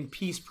there in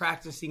peace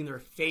practicing their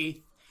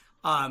faith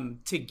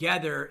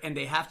together, and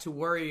they have to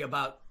worry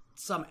about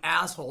some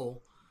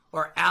asshole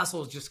or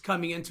assholes just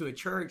coming into a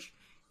church,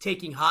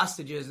 taking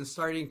hostages and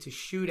starting to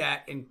shoot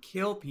at and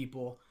kill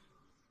people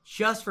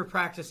just for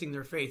practicing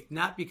their faith,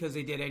 not because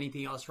they did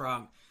anything else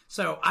wrong.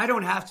 So I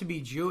don't have to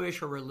be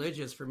Jewish or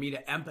religious for me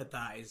to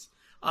empathize.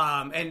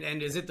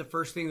 And is it the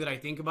first thing that I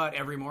think about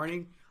every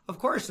morning? Of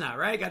course not,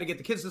 right? Got to get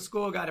the kids to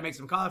school, got to make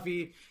some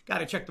coffee, got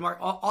to check the mark,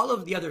 all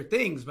of the other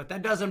things. But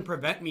that doesn't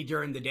prevent me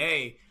during the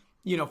day,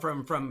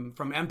 from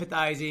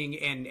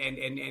empathizing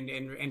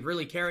and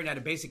really caring at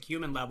a basic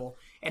human level.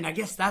 And I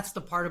guess that's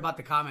the part about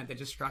the comment that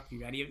just struck me,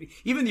 man.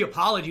 Even the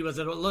apology was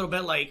a little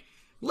bit like,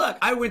 look,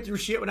 I went through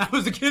shit when I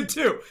was a kid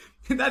too.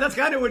 That's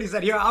kind of what he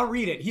said. Here, I'll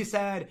read it. He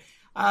said,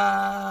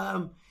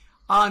 on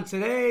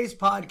today's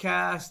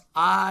podcast,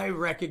 I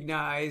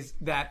recognize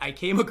that I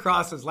came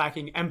across as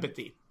lacking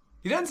empathy.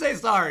 He doesn't say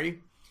sorry.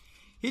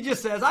 He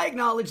just says, I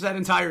acknowledge that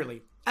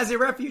entirely. As a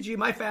refugee,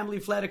 my family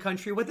fled a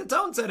country with its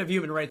own set of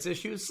human rights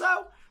issues,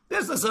 so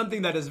this is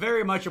something that is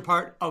very much a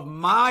part of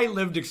my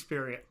lived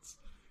experience.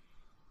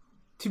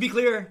 To be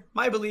clear,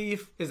 my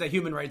belief is that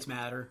human rights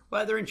matter,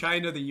 whether in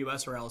China, the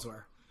US, or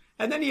elsewhere.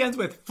 And then he ends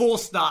with full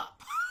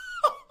stop.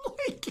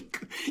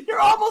 You're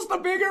almost a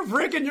bigger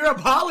prick in your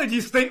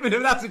apology statement,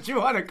 if that's what you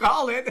want to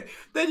call it,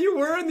 than you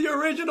were in the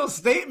original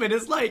statement.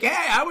 It's like,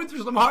 hey, I went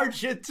through some hard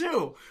shit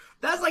too.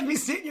 That's like me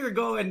sitting here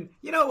going,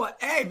 you know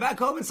what? Hey, back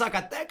home in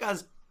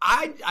Zacatecas,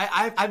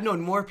 I've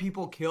known more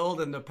people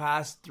killed in the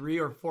past 3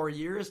 or 4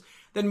 years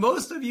than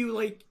most of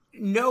you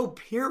know,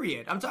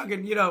 period. I'm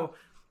talking,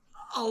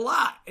 a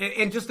lot,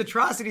 and just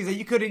atrocities that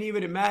you couldn't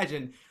even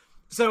imagine.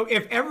 So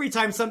if every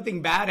time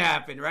something bad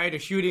happened, right, a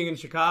shooting in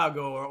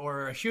Chicago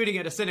or a shooting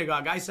at a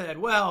synagogue, I said,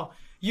 well,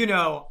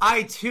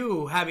 I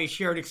too have a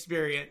shared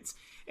experience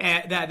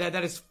and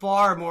that is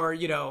far more,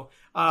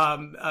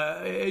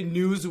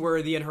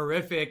 newsworthy and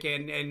horrific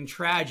and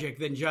tragic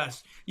than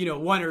just,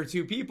 1 or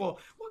 2 people.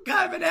 What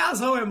kind of an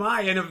asshole am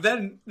I? And if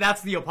then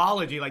that's the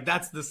apology,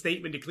 that's the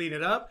statement to clean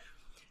it up,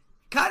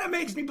 kind of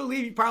makes me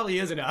believe he probably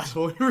is an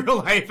asshole in real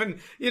life. And,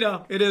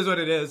 it is what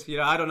it is.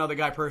 I don't know the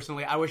guy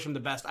personally. I wish him the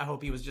best. I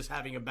hope he was just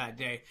having a bad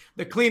day.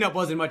 The cleanup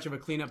wasn't much of a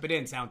cleanup. It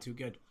didn't sound too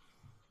good.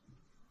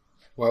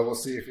 Well, we'll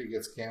see if he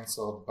gets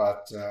canceled.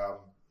 But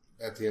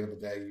at the end of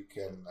the day, you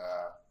can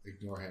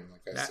ignore him,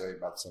 like I say,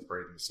 about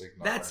separating the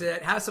signal. That's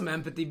it. Have some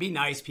empathy. Be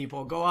nice,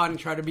 people. Go on and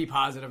try to be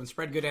positive and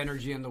spread good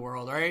energy in the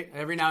world, all right?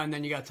 Every now and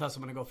then you got to tell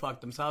someone to go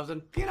fuck themselves.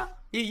 And,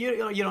 you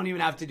don't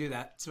even have to do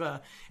that.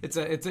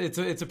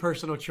 It's a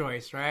personal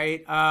choice,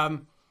 right?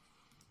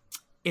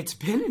 It's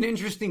been an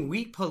interesting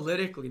week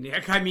politically,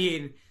 Nick. I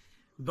mean,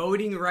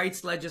 voting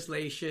rights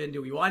legislation.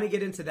 Do we want to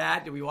get into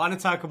that? Do we want to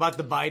talk about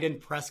the Biden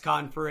press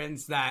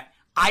conference that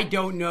I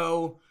don't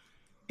know?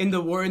 In the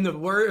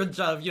words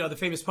of, the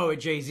famous poet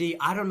Jay-Z,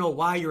 I don't know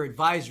why your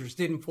advisors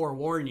didn't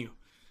forewarn you.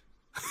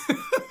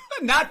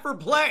 Not for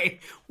play.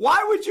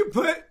 Why would you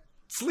put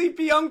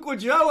sleepy Uncle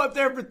Joe up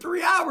there for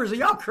 3 hours? Are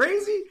y'all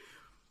crazy?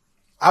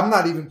 I'm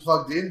not even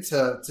plugged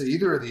into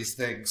either of these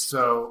things,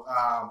 so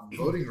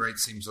voting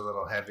rights seems a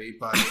little heavy,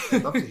 but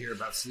I'd love to hear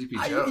about Sleepy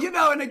Joe.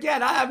 And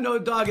again, I have no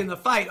dog in the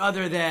fight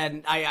other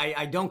than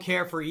I don't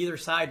care for either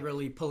side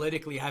really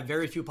politically. I have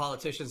very few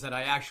politicians that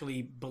I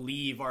actually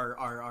believe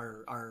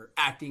are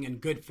acting in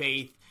good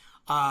faith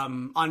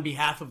on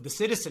behalf of the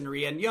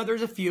citizenry. And,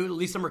 there's a few.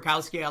 Lisa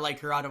Murkowski, I like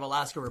her out of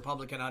Alaska,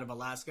 Republican out of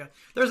Alaska.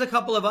 There's a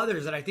couple of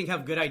others that I think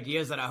have good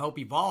ideas that I hope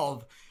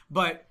evolve,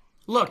 but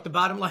look, the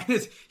bottom line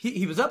is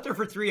he was up there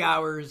for 3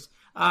 hours.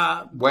 When?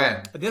 I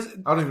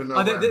don't even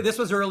know. This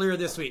was earlier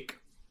this week.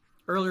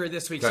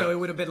 Okay. So it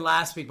would have been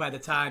last week by the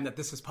time that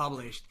this is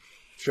published.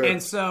 Sure.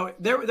 And so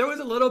there was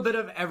a little bit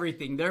of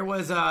everything. There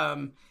was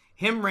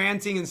him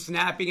ranting and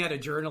snapping at a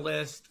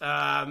journalist.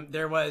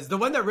 There was the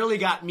one that really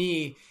got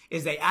me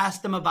is they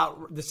asked him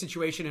about the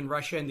situation in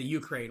Russia and the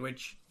Ukraine,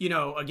 which,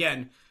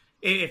 again,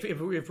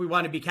 if we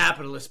want to be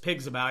capitalist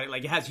pigs about it,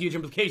 it has huge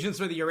implications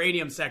for the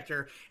uranium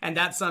sector, and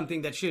that's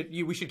something that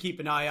we should keep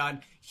an eye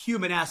on,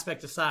 human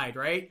aspect aside,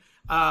 right?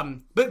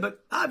 But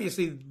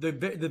obviously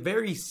the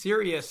very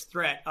serious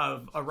threat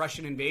of a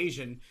Russian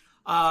invasion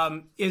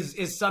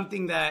is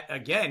something that,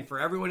 again, for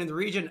everyone in the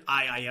region,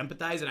 I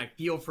empathize and I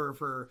feel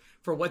for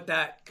what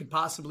that could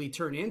possibly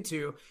turn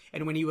into.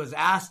 And when he was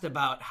asked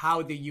about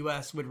how the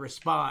U.S. would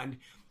respond,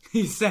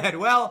 he said,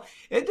 well,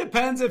 it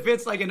depends if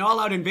it's an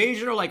all-out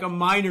invasion or a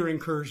minor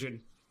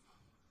incursion.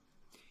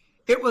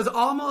 It was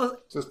almost...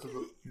 Just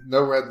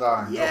no red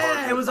line.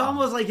 Yeah, it was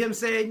almost like him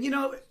saying,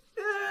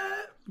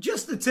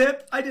 just the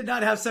tip, I did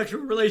not have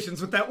sexual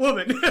relations with that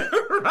woman,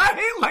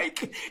 right?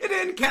 It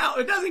didn't count.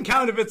 It doesn't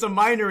count if it's a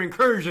minor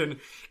incursion.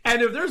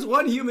 And if there's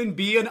one human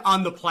being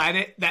on the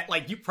planet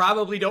that, you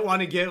probably don't want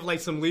to give,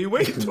 some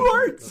leeway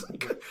towards,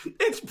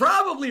 it's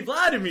probably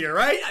Vladimir,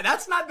 right?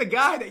 That's not the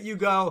guy that you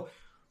go...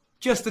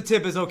 Just the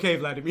tip is okay,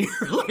 Vladimir.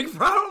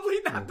 Probably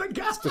not the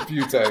guy. Just a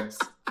few tags.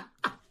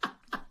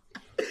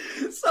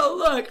 So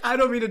look, I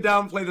don't mean to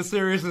downplay the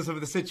seriousness of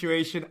the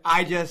situation.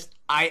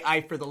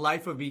 I for the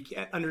life of me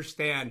can't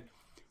understand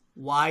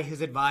why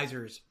his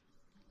advisors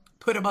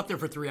put him up there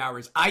for 3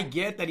 hours. I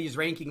get that he's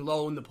ranking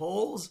low in the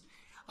polls.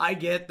 I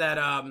get that,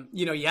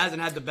 he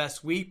hasn't had the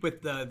best week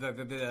with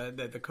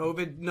the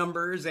COVID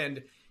numbers,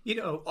 and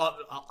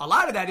a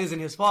lot of that isn't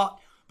his fault.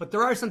 But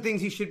there are some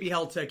things he should be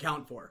held to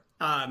account for.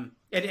 And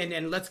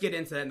let's get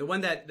into that. And the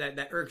one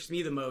that irks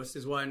me the most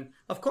is one,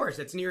 of course,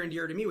 that's near and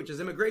dear to me, which is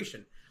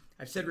immigration.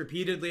 I've said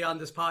repeatedly on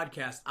this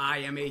podcast, I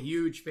am a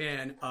huge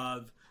fan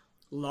of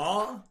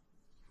law,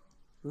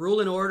 rule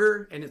and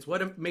order, and it's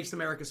what makes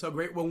America so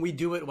great when we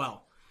do it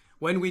well.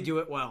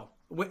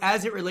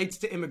 As it relates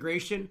to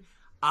immigration,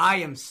 I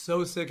am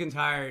so sick and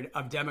tired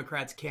of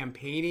Democrats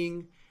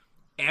campaigning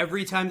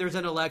every time there's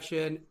an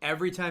election,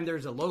 every time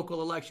there's a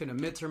local election, a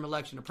midterm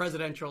election, a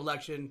presidential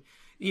election.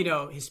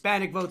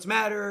 Hispanic votes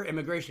matter,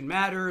 immigration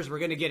matters, we're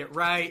going to get it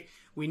right.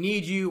 We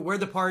need you. We're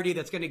the party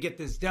that's going to get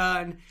this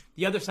done.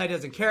 The other side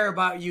doesn't care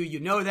about you. You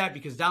know that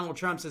because Donald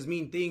Trump says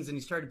mean things and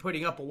he started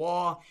putting up a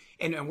wall.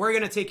 And we're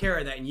going to take care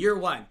of that in year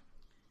one.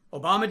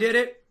 Obama did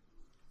it,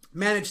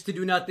 managed to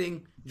do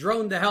nothing,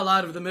 droned the hell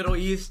out of the Middle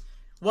East,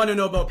 won a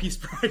Nobel Peace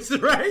Prize,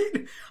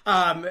 right?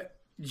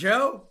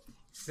 Joe,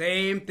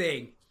 same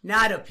thing.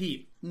 Not a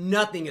peep.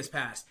 Nothing has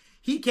passed.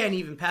 He can't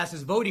even pass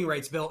his voting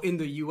rights bill in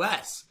the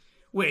U.S.,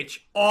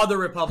 which all the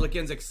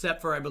Republicans,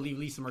 except for, I believe,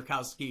 Lisa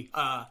Murkowski,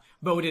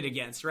 voted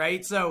against,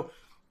 right? So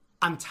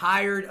I'm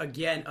tired,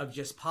 again, of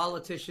just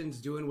politicians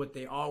doing what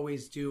they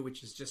always do,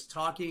 which is just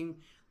talking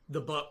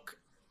the book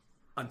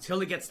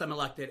until it gets them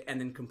elected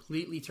and then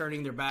completely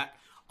turning their back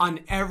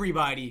on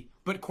everybody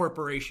but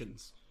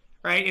corporations.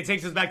 Right? It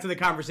takes us back to the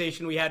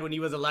conversation we had when he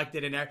was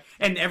elected, and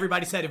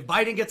everybody said, if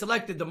Biden gets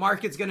elected, the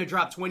market's going to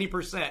drop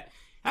 20%.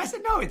 I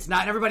said, no, it's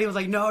not. Everybody was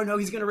like, no,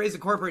 he's going to raise the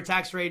corporate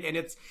tax rate, and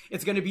it's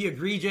going to be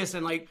egregious,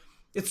 and like,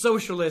 it's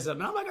socialism.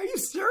 And I'm like, are you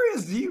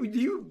serious? Do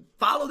you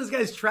follow this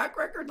guy's track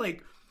record?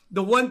 Like,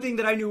 the one thing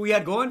that I knew we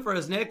had going for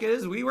us, Nick,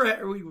 is we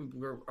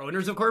were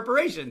owners of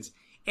corporations,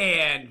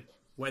 and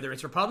whether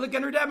it's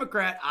Republican or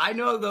Democrat, I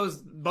know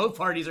both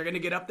parties are going to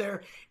get up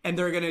there and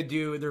they're going to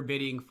do their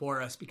bidding for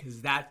us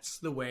because that's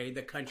the way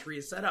the country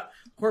is set up.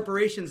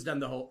 Corporations do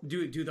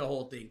the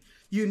whole thing.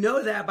 You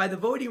know that by the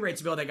voting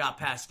rights bill that got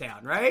passed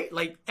down, right?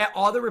 Like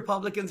all the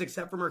Republicans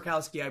except for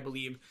Murkowski, I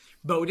believe,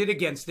 voted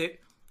against it.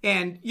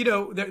 And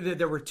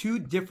there were two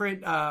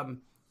different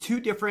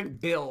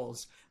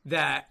bills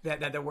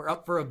that were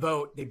up for a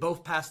vote. They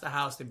both passed the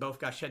House. They both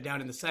got shut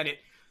down in the Senate.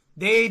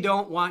 They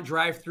don't want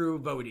drive-through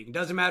voting. It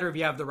doesn't matter if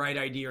you have the right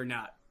ID or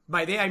not.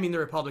 By they, I mean the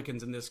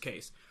Republicans in this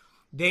case.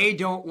 They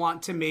don't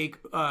want to make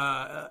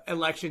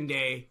Election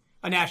Day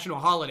a national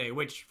holiday,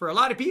 which for a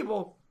lot of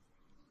people,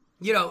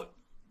 you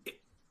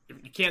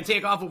can't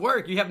take off of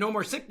work. You have no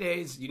more sick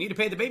days. You need to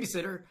pay the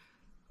babysitter.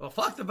 Well,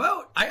 fuck the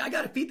vote. I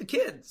got to feed the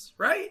kids,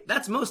 right?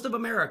 That's most of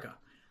America.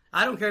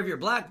 I don't care if you're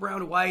black,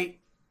 brown, white.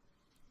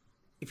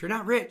 If you're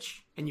not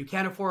rich and you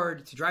can't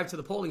afford to drive to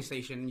the polling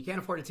station and you can't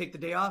afford to take the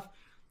day off,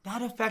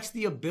 that affects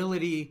the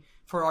ability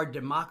for our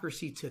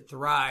democracy to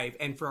thrive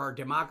and for our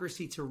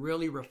democracy to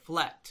really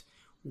reflect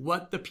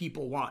what the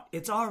people want.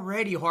 It's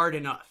already hard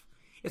enough.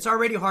 It's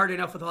already hard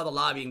enough with all the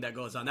lobbying that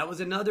goes on. That was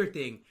another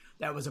thing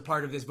that was a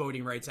part of this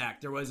Voting Rights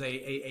Act. There was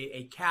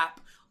a cap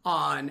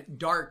on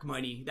dark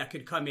money that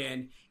could come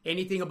in,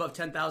 anything above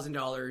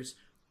 $10,000.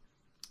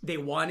 They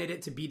wanted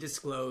it to be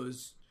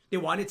disclosed. They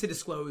wanted to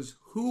disclose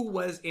who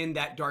was in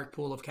that dark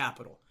pool of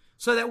capital,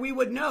 so that we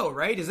would know,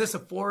 right? Is this a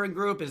foreign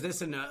group? Is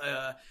this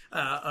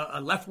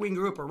a left-wing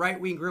group, a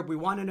right-wing group? We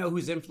want to know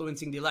who's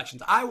influencing the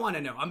elections. I want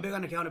to know. I'm big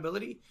on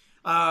accountability.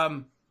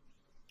 I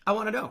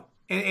want to know.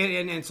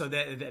 And so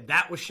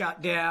that was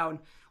shot down.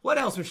 What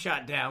else was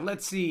shot down?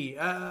 Let's see.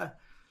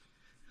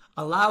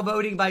 Allow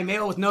voting by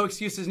mail with no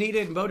excuses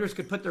needed, and voters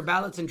could put their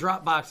ballots in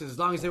drop boxes as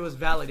long as it was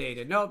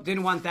validated. Nope,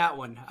 didn't want that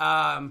one.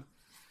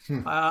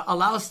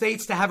 Allow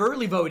states to have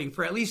early voting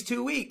for at least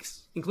 2 weeks,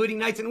 including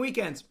nights and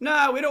weekends.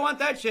 No, we don't want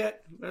that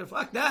shit.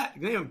 Fuck that.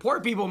 Even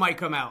poor people might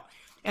come out.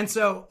 And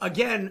so,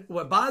 again,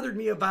 what bothered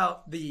me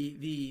about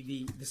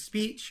the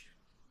speech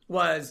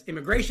was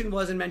immigration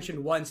wasn't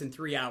mentioned once in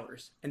 3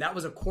 hours. And that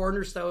was a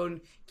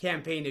cornerstone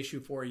campaign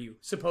issue for you,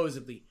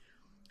 supposedly.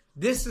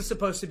 This is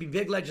supposed to be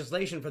big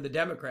legislation for the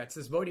Democrats,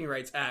 this Voting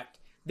Rights Act.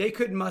 They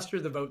couldn't muster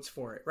the votes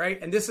for it,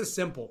 right? And this is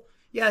simple.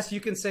 Yes, you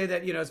can say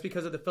that, it's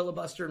because of the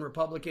filibuster and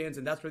Republicans,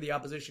 and that's where the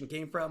opposition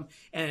came from.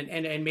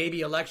 And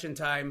maybe election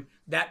time,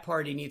 that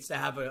party needs to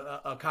have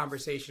a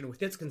conversation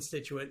with its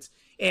constituents.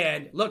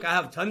 And look, I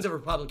have tons of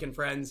Republican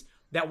friends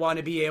that want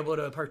to be able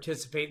to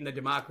participate in the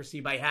democracy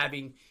by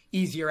having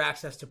easier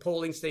access to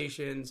polling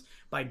stations,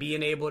 by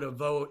being able to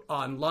vote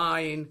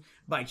online,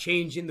 by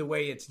changing the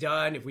way it's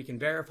done. If we can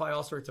verify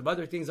all sorts of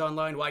other things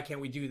online, why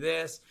can't we do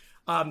this?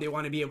 They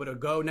want to be able to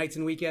go nights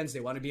and weekends.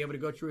 They want to be able to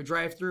go through a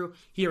drive-through.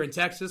 Here in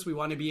Texas, we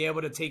want to be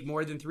able to take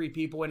more than 3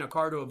 people in a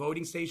car to a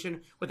voting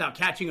station without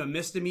catching a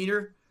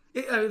misdemeanor.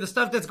 The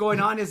stuff that's going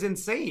on is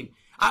insane.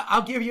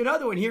 I'll give you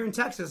another one here in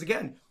Texas.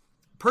 Again,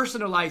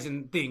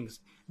 personalizing things.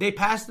 They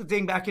passed the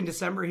thing back in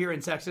December here in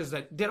Texas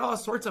that did all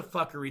sorts of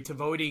fuckery to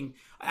voting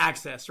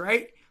access,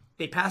 right?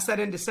 They passed that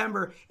in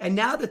December, and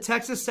now the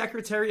Texas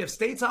Secretary of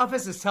State's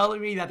office is telling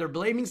me that they're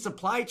blaming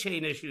supply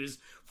chain issues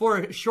for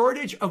a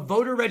shortage of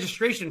voter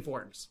registration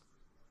forms.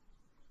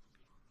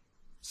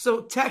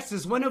 So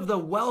Texas, one of the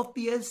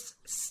wealthiest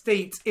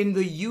states in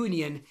the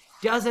union,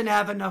 doesn't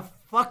have enough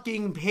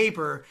fucking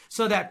paper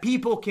so that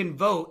people can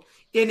vote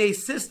in a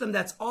system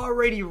that's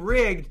already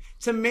rigged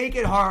to make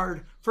it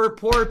hard for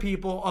poor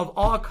people of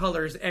all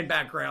colors and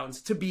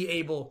backgrounds to be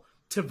able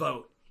to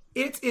vote.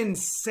 It's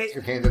insane.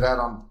 You handed out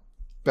on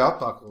belt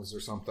buckles or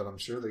something. I'm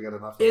sure they got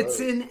enough of It's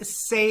those.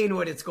 insane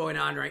what is going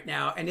on right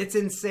now. And it's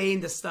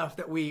insane the stuff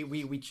that we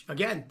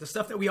again, the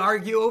stuff that we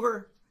argue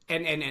over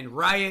and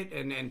riot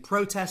and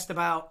protest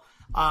about,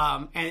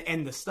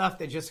 and the stuff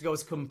that just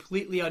goes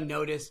completely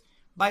unnoticed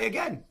by,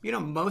 again,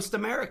 most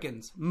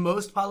Americans,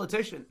 most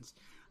politicians.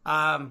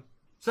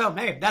 So,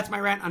 hey, that's my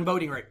rant on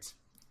voting rights.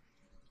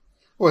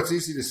 Well, it's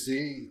easy to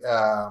see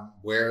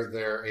where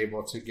they're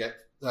able to get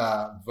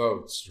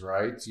votes,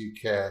 right? You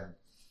can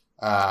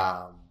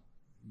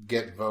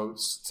get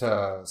votes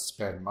to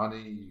spend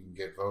money. You can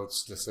get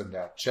votes to send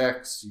out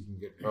checks. You can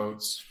get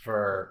votes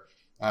for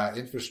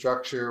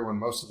infrastructure when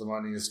most of the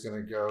money is going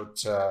to go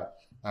to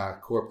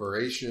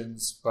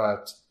corporations.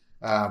 But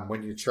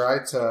when you try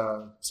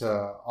to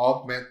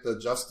augment the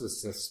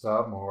justice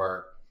system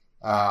or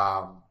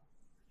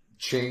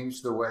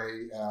change the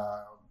way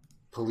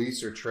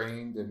police are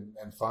trained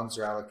and funds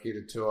are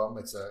allocated to them,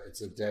 it's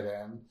a dead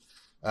end.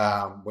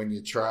 When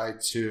you try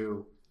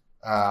to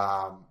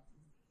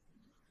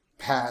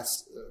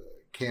pass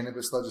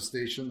cannabis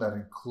legislation that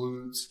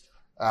includes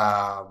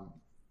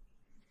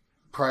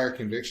prior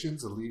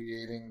convictions,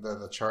 alleviating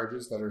the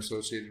charges that are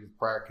associated with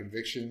prior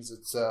convictions,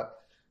 it's a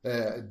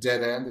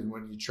dead end. And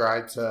when you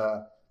try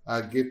to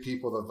give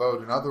people the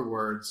vote, in other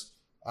words,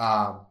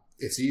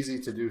 it's easy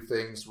to do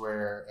things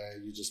where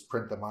you just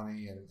print the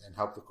money and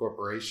help the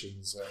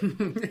corporations.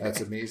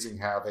 It's amazing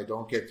how they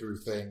don't get through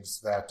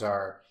things that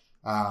are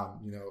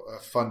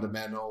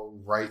fundamental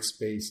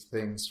rights-based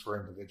things for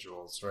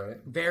individuals, right?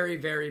 Very,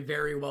 very,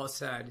 very well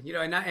said.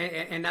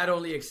 And not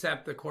only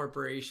accept the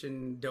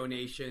corporation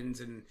donations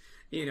and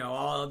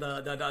all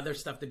the other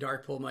stuff, the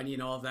dark pool money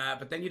and all of that,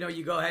 but then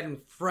you go ahead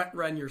and front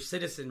run your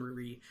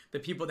citizenry, the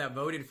people that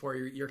voted for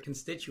your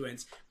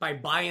constituents, by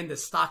buying the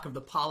stock of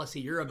the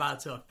policy you're about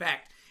to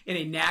affect in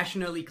a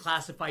nationally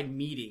classified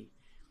meeting.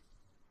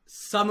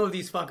 Some of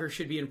these fuckers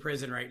should be in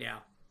prison right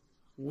now,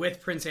 with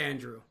Prince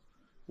Andrew,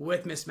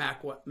 with Miss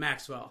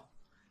Maxwell.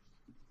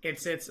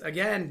 It's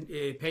again,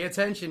 pay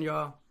attention,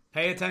 y'all.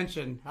 Pay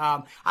attention.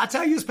 I'll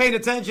tell you who's paying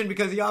attention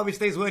because he always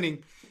stays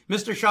winning.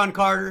 Mr. Sean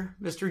Carter,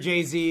 Mr.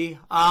 Jay-Z.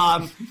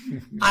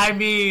 I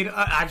mean,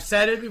 I've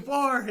said it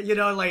before,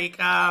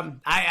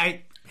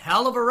 I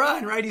hell of a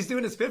run, right? He's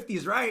doing his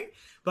 50s, right?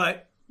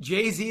 But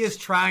Jay-Z is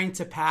trying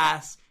to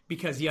pass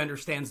because he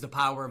understands the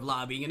power of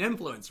lobbying and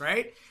influence,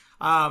 right?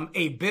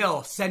 A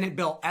bill, Senate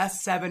Bill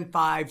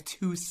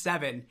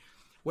S7527,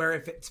 where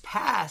if it's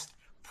passed,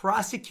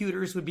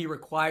 prosecutors would be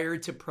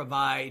required to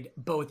provide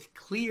both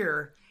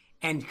clear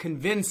and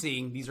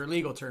convincing, these are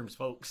legal terms,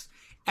 folks,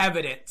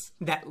 evidence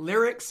that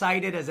lyrics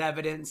cited as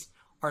evidence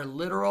are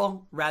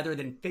literal rather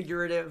than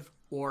figurative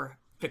or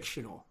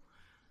fictional.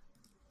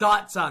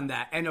 Thoughts on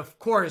that? And of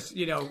course,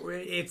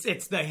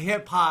 it's the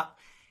hip hop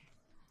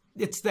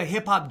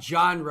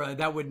genre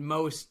that would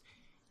most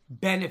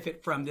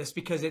benefit from this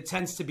because it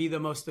tends to be the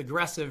most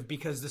aggressive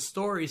because the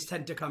stories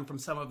tend to come from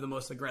some of the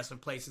most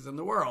aggressive places in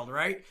the world,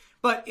 right?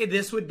 But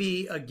this would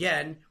be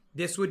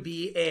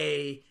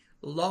a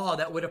law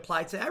that would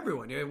apply to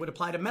everyone. It would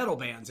apply to metal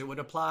bands. It would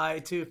apply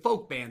to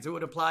folk bands. It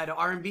would apply to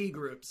R&B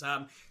groups,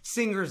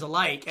 singers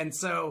alike. And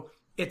so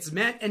it's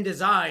meant and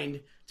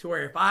designed to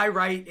where if I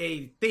write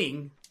a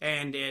thing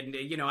and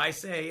I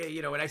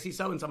say, when I see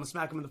so-and-so, I'm going to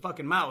smack him in the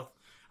fucking mouth.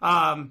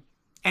 And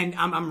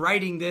I'm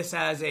writing this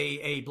as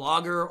a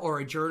blogger or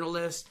a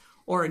journalist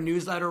or a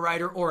newsletter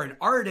writer or an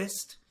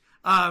artist.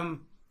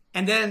 And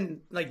then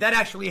that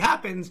actually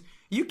happens.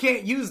 You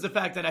can't use the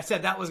fact that I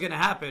said that was going to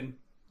happen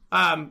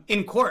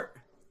in court.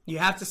 You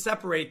have to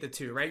separate the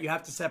two, right? You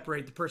have to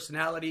separate the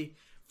personality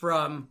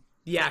from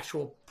the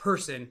actual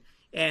person.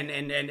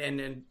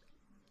 And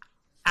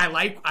I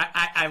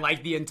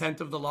like the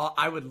intent of the law.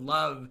 I would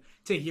love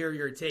to hear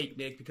your take,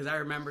 Nick, because I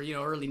remember,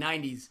 early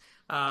 90s,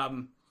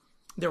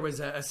 there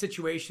was a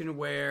situation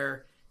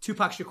where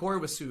Tupac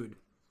Shakur was sued,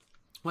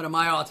 one of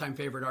my all-time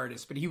favorite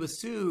artists, but he was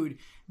sued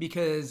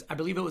because I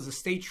believe it was a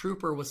state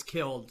trooper was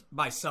killed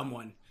by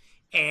someone,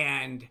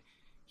 and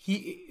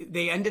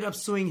they ended up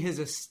suing his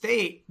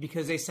estate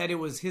because they said it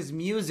was his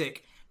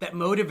music that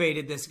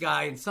motivated this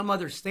guy in some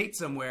other state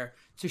somewhere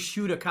to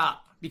shoot a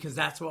cop because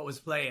that's what was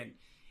playing.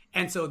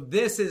 And so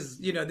this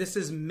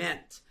is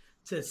meant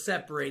to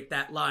separate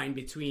that line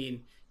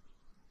between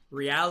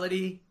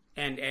reality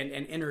and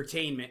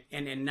entertainment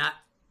and not,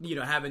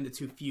 having the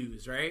two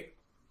fuse, right?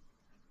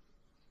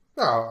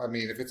 No, I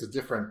mean, if it's a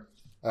different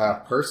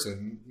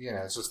person,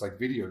 it's just like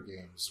video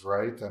games,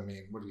 right? I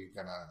mean, what are you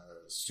going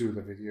to sue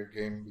the video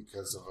game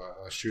because of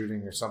a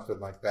shooting or something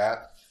like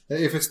that.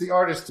 If it's the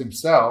artist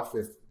himself,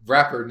 if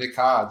rapper Nick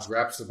Hodge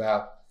raps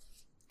about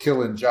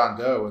killing John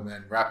Doe and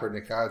then rapper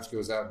Nick Hodge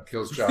goes out and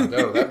kills John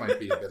Doe, that might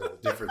be a bit of a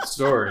different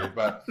story.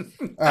 But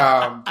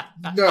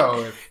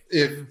no,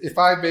 if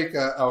I make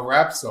a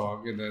rap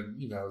song and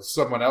then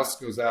someone else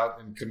goes out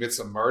and commits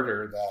a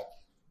murder that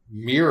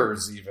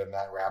mirrors even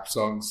that rap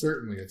song,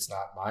 certainly it's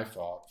not my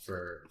fault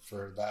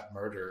for that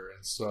murder.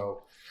 And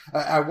so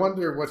I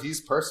wonder what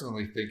he's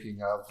personally thinking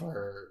of,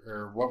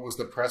 or what was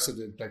the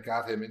precedent that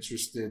got him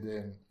interested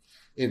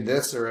in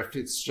this, or if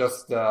it's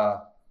just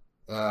a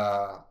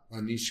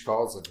niche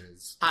cause of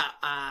his.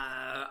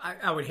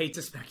 I would hate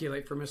to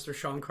speculate for Mr.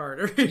 Sean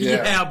Carter.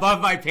 Yeah,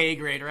 above my pay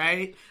grade,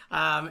 right?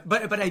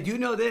 But I do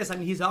know this. I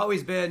mean, he's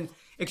always been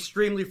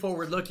extremely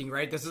forward-looking,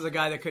 right? This is a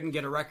guy that couldn't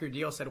get a record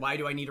deal, said, why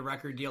do I need a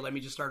record deal? Let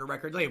me just start a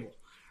record label,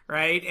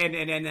 right?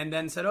 And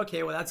then said,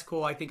 okay, well, that's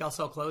cool. I think I'll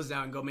sell clothes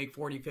now and go make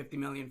 40, 50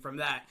 million from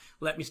that.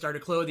 Let me start a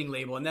clothing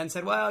label. And then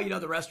said, well,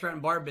 the restaurant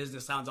and bar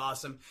business sounds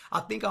awesome. I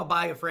think I'll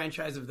buy a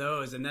franchise of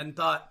those. And then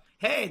thought,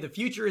 hey, the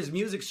future is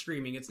music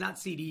streaming. It's not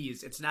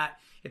CDs. It's not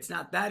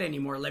that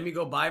anymore. Let me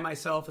go buy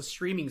myself a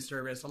streaming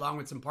service along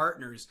with some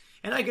partners.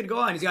 And I could go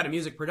on. He's got a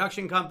music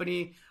production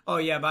company. Oh,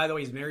 yeah, by the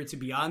way, he's married to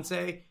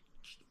Beyonce.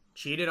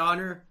 Cheated on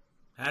her.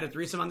 Had a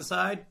threesome on the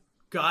side.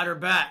 Got her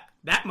back.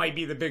 That might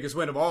be the biggest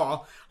win of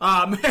all.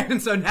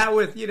 And so now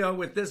with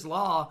this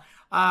law,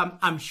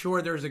 I'm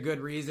sure there's a good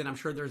reason. I'm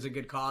sure there's a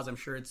good cause. I'm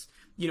sure it's,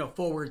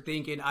 forward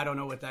thinking. I don't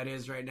know what that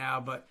is right now.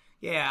 But,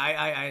 yeah,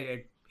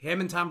 I him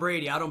and Tom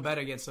Brady, I don't bet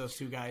against those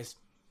two guys.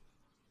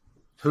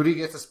 Who do you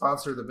get to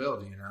sponsor the bill?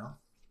 Do you know?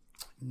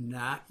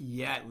 Not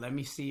yet. Let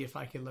me see if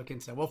I can look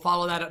into it. We'll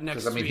follow that up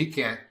next week.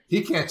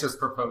 He can't just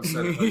propose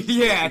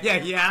that.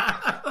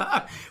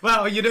 Yeah.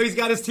 Well, he's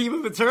got his team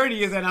of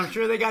attorneys, and I'm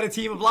sure they got a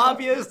team of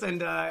lobbyists,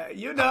 and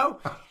yeah,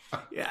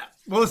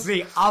 we'll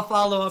see. I'll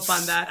follow up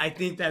on that. I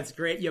think that's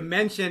great. You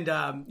mentioned,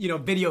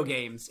 video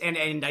games, and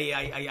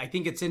I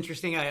think it's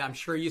interesting. I'm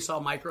sure you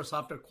saw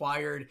Microsoft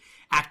acquired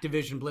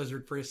Activision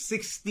Blizzard for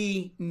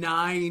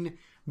 $69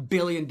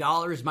 billion.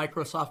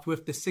 Microsoft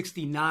with the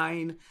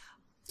 69.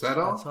 Is that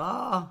all? That's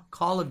all.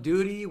 Call of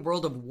Duty,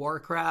 World of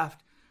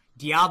Warcraft,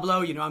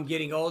 Diablo. I'm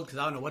getting old because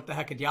I don't know what the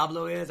heck a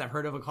Diablo is. I've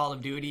heard of a Call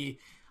of Duty.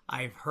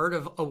 I've heard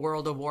of a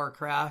World of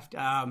Warcraft.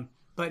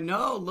 But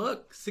no,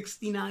 look,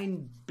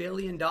 $69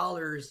 billion,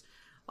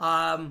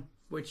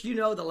 which,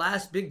 the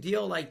last big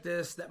deal like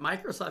this that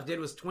Microsoft did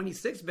was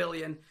 $26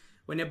 billion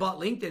when they bought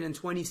LinkedIn in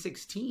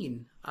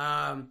 2016.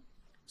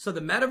 So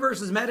the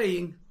metaverse is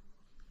metaing.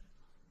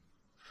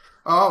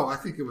 Oh, I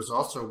think it was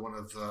also one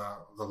of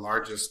the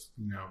largest,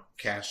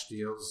 cash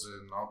deals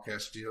and all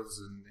cash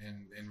deals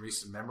in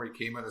recent memory.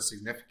 Came at a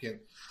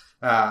significant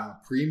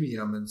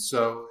premium, and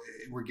so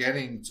we're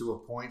getting to a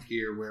point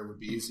here where it would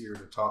be easier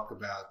to talk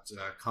about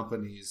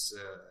companies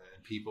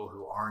and people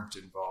who aren't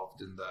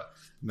involved in the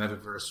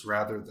metaverse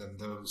rather than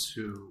those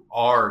who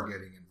are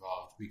getting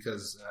involved,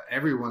 because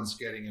everyone's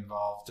getting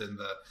involved, and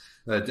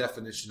the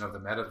definition of the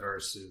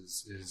metaverse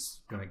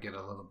is going to get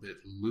a little bit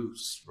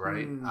loose,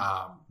 right?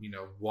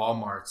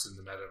 Walmart's in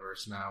the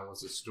metaverse now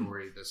was a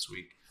story this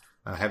week.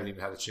 I haven't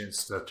even had a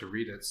chance to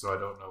read it, so I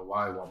don't know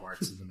why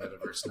Walmart's in the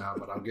metaverse now,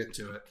 but I'll get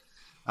to it.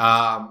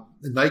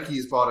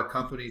 Nike's bought a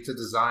company to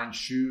design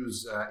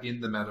shoes in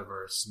the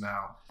metaverse.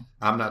 Now,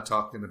 I'm not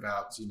talking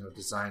about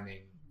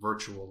designing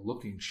virtual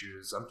looking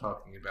shoes. I'm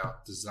talking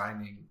about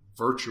designing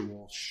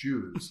virtual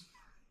shoes,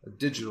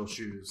 digital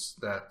shoes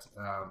that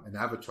an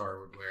avatar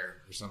would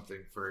wear or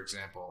something, for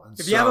example. And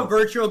if you have a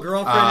virtual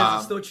girlfriend,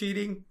 is it still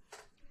cheating?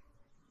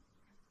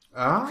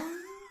 I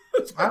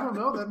don't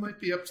know. That might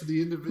be up to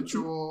the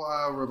individual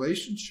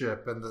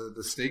relationship and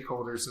the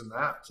stakeholders in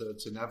that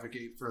to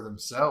navigate for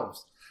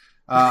themselves.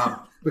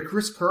 But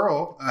Chris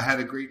Curl had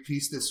a great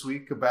piece this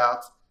week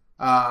about,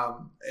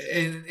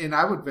 and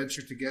I would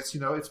venture to guess,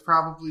 it's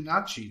probably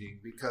not cheating,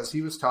 because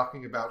he was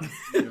talking about,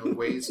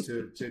 ways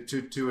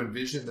to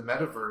envision the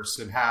metaverse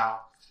and how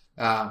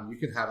you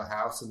can have a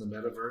house in the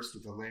metaverse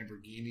with a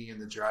Lamborghini in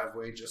the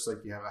driveway, just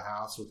like you have a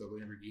house with a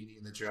Lamborghini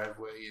in the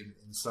driveway in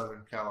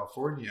Southern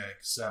California,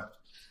 except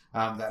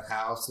that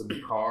house and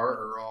the car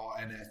are all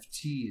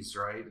NFTs,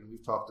 right? And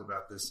we've talked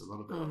about this a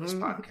little bit on this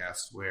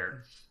podcast,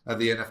 where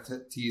the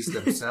NFTs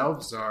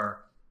themselves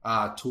are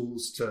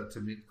tools to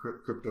mint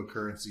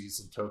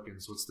cryptocurrencies and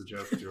tokens. What's the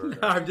joke, Jordan?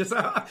 I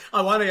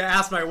want to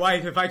ask my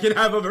wife if I can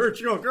have a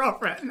virtual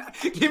girlfriend.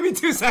 Give me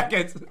 2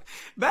 seconds.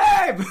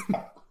 Babe!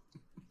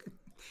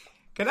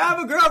 Can I have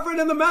a girlfriend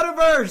in the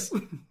metaverse?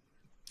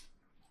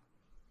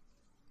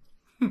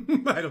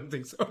 I don't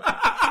think so.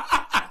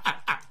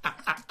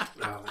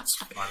 That's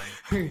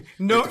funny.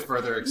 No,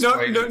 further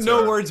explain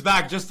no words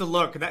back, just a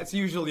look. That's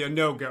usually a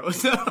no-go.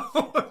 So.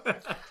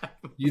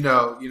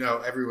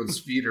 Everyone's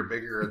feet are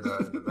bigger in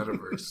the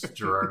metaverse,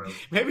 Gerardo.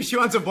 Maybe she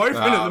wants a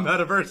boyfriend in the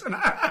metaverse.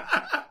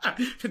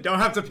 And don't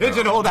have to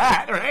pigeonhole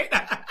that, right?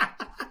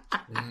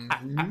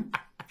 Mm-hmm.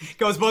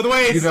 Goes both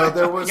ways.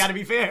 There was got to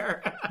be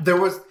fair. There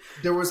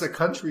was a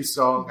country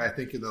song, I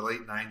think, in the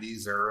late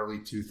 '90s or early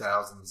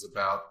 2000s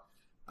about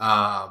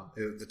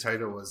The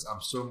title was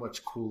 "I'm So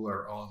Much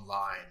Cooler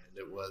Online," and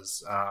it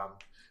was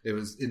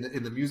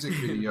in the music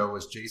video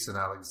was Jason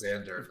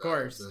Alexander, of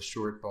course, the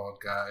short bald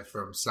guy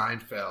from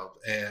Seinfeld,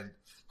 and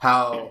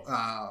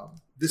how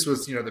this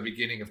was the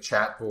beginning of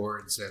chat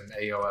boards and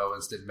AOL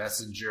Instant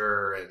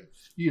Messenger, and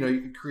you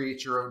could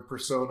create your own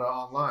persona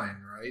online,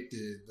 right?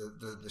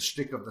 The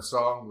shtick of the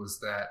song was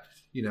that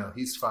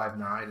he's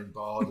 5'9" and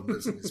bald and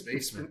lives in his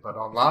basement, but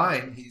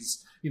online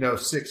he's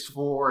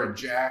 6'4" and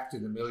jacked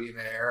and a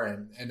millionaire,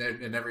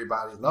 and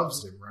everybody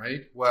loves him,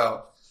 right?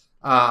 Well,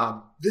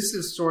 this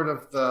is sort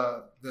of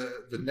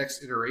the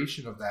next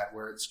iteration of that,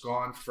 where it's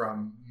gone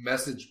from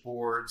message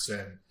boards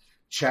and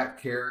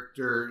chat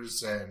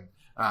characters and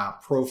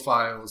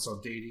profiles on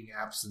dating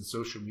apps and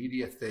social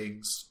media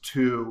things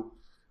to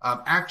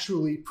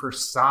actually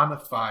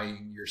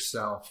personifying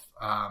yourself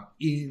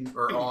in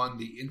or on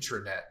the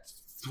internet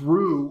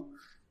through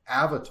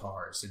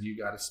avatars, and you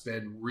got to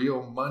spend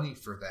real money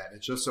for that.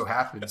 It just so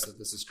happens that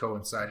this is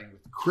coinciding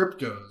with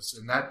cryptos,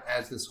 and that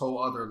adds this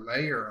whole other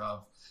layer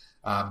of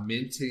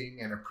minting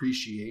and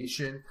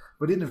appreciation,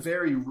 but in a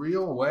very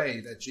real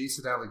way that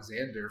Jason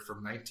Alexander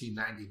from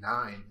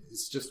 1999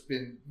 has just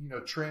been,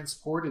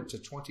 transported to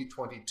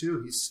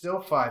 2022. He's still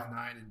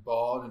 5'9" and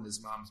bald in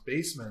his mom's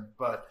basement,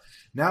 but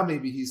now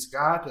maybe he's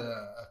got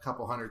a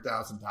couple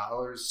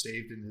 $100,000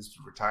 saved in his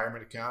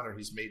retirement account, or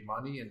he's made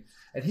money, and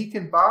he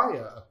can buy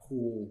a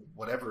cool,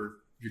 whatever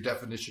your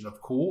definition of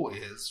cool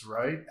is,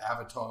 right?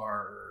 Avatar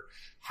or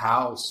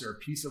house or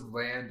piece of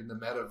land in the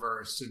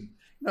metaverse, and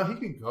he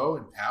can go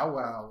and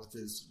powwow with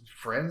his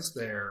friends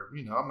there.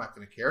 I'm not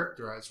going to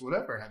characterize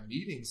whatever, have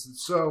meetings. And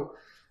so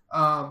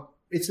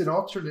it's an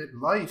alternate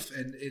life,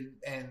 and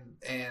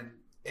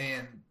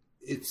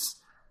it's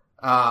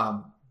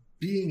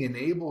being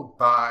enabled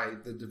by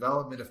the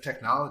development of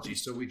technology.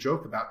 So we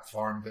joke about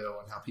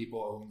Farmville and how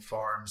people own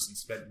farms and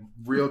spend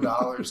real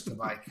dollars to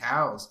buy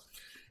cows.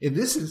 In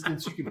this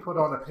instance, you can put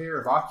on a pair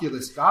of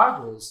Oculus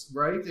goggles,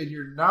 right? And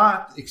you're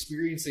not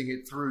experiencing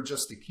it through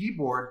just the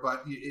keyboard,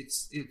 but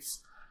it's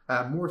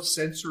more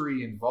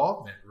sensory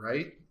involvement,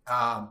 right?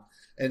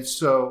 And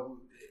so,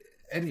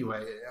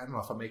 anyway, I don't know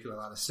if I'm making a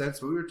lot of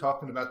sense, but we were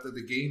talking about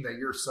the game that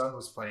your son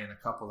was playing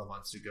a couple of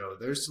months ago.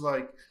 There's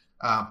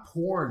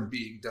porn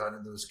being done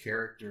in those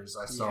characters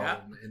I saw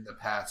in the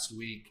past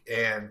week.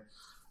 And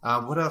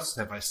what else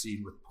have I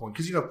seen with porn?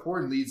 Because,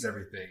 porn leads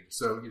everything.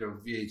 So,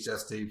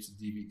 VHS tapes and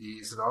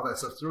DVDs and all that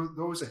stuff. Throw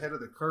those ahead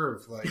of the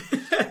curve.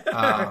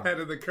 Ahead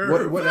of the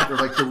curve. Whatever.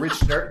 Like the rich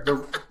nerd,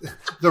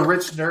 the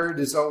rich nerd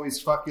is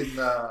always fucking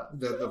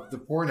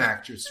the porn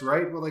actress,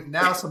 right? Well,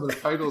 now some of the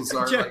titles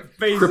are like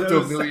Bezos.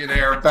 Crypto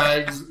millionaire,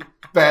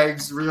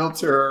 bags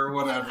realtor or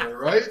whatever,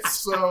 right?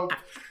 So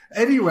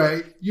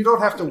anyway, you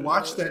don't have to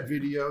watch that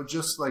video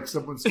just like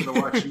someone's going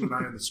to watch you and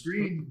I on the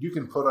screen. You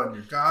can put on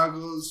your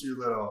goggles, your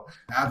little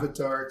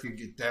avatar can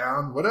get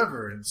down,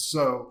 whatever. And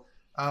so,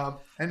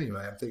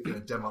 anyway, I'm thinking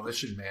of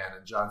Demolition Man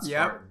and John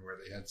Spartan, where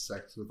they had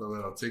sex with a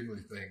little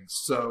tingly thing.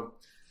 So,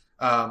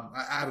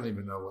 I don't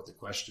even know what the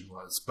question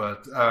was,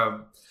 but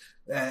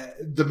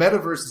the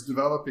metaverse is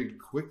developing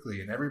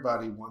quickly, and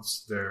everybody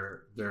wants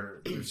their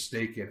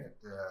stake in it.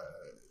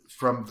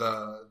 From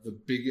the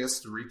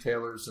biggest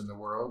retailers in the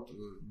world,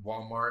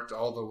 Walmart,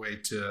 all the way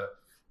to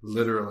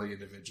literally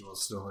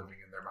individuals still living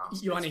in their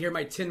mom's. You want to hear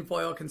my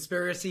tinfoil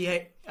conspiracy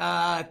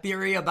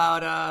theory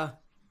about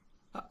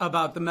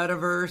the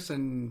metaverse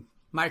and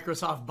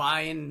Microsoft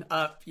buying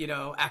up,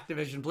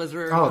 Activision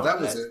Blizzard? Oh, that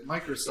was it.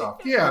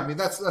 Microsoft. Yeah, I mean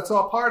that's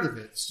all part of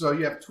it. So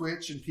you have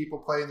Twitch and people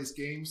playing these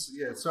games.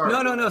 Yeah, sorry.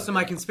 No. So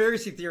my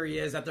conspiracy theory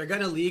is that they're going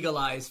to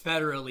legalize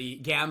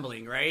federally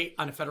gambling, right,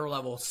 on a federal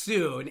level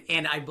soon.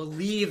 And I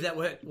believe that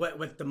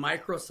what the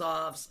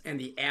Microsofts and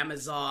the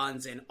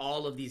Amazons and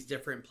all of these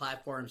different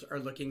platforms are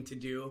looking to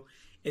do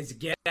is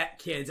get at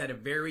kids at a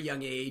very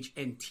young age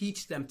and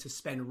teach them to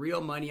spend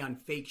real money on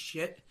fake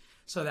shit,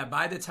 so that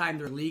by the time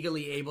they're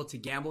legally able to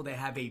gamble, they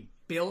have a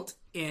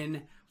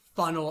built-in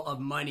funnel of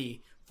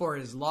money for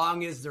as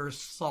long as they're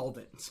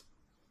solvent.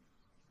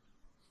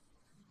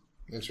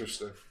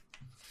 Interesting.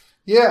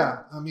 Yeah,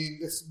 I mean,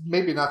 it's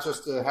maybe not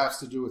just has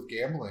to do with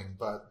gambling,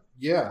 but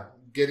yeah,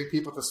 getting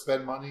people to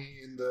spend money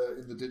in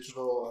the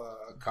digital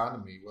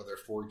economy, whether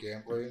for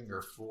gambling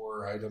or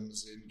for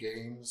items in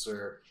games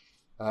or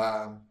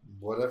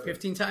whatever.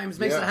 15 times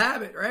makes a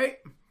habit, right?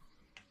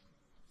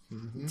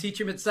 Mm-hmm. Teach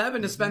them at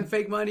 7 to spend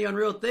fake money on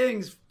real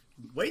things.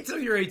 Wait till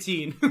you're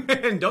 18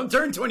 and don't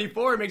turn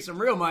 24 and make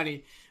some real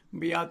money.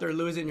 Be out there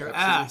losing your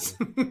ass.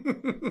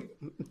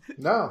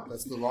 No,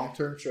 that's the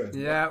long-term trend.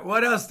 Yeah.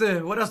 What else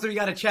do we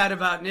got to chat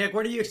about, Nick?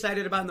 What are you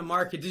excited about in the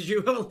market? Did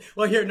you?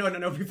 Well, here,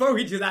 no. Before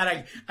we do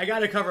that, I got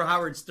to cover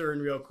Howard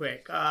Stern real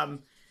quick.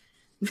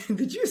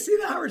 Did you see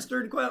the Howard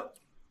Stern quote?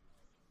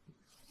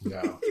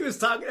 No. He was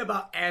talking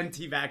about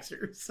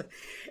anti-vaxxers,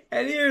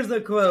 and here's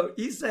the quote.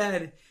 He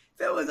said,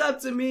 "If it was up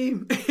to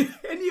me,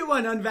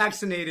 anyone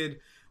unvaccinated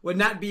would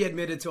not be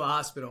admitted to a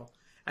hospital.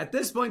 At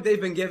this point,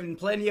 they've been given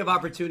plenty of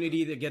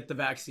opportunity to get the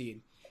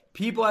vaccine.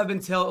 People have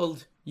been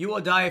told, you will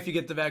die if you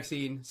get the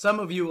vaccine. Some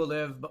of you will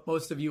live, but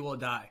most of you will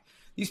die.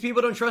 These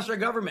people don't trust our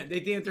government. They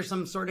think that there's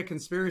some sort of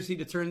conspiracy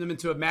to turn them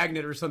into a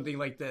magnet or something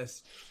like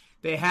this.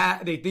 They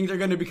think they're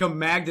going to become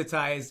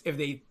magnetized if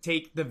they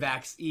take the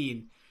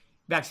vaccine.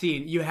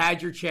 You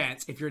had your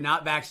chance. If you're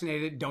not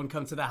vaccinated, don't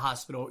come to the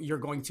hospital. You're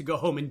going to go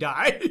home and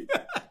die.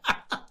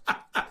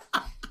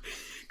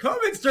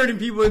 COVID's turning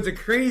people into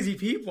crazy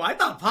people. I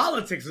thought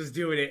politics was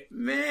doing it.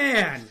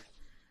 Man.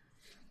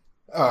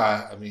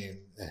 I mean,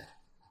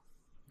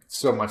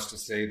 so much to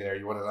say there.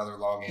 You want another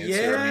long answer?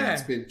 Yeah. I mean,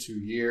 it's been 2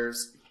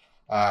 years.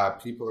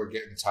 People are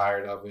getting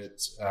tired of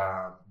it.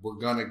 We're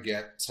going to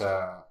get,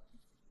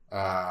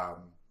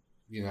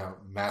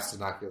 mass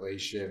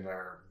inoculation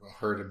or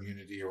herd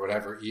immunity or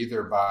whatever,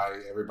 either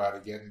by everybody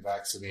getting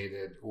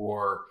vaccinated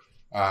or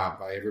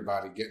by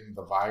everybody getting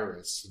the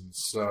virus. And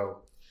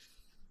so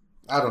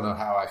I don't know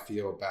how I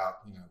feel about,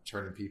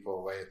 turning people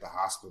away at the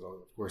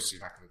hospital. Of course,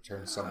 you're not going to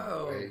turn someone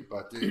away.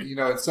 But,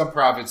 in some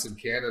province in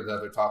Canada,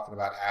 they're talking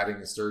about adding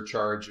a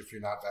surcharge if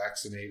you're not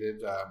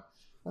vaccinated,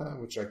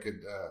 which I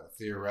could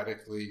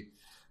theoretically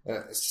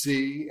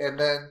see. And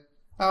then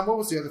what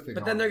was the other thing?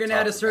 But then they're going to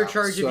add a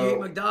surcharge if you eat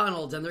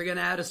McDonald's, and they're going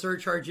to add a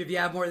surcharge if you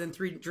have more than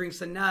 3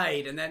 drinks a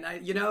night. And then,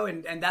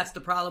 and that's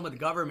the problem with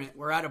government.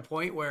 We're at a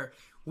point where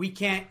we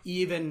can't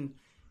even,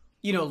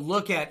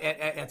 look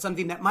at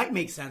something that might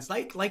make sense,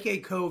 like a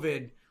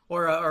COVID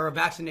or a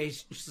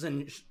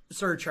vaccination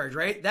surcharge,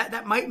 right?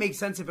 That might make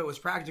sense if it was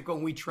practical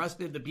and we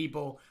trusted the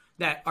people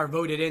that are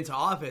voted into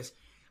office.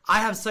 I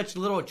have such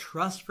little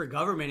trust for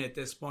government at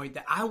this point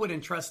that I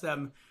wouldn't trust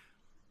them.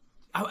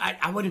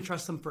 I wouldn't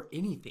trust them for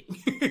anything.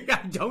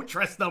 I don't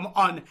trust them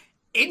on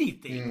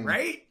anything,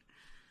 right?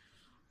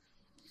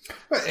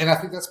 And I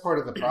think that's part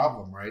of the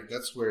problem, right?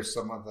 That's where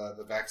some of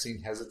the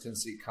vaccine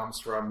hesitancy comes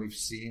from. We've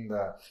seen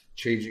the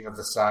changing of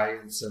the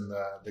science and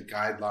the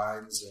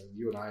guidelines. And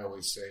you and I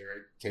always say,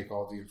 right, take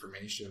all the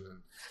information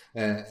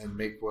and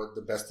make what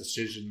the best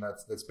decision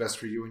that's best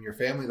for you and your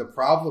family. The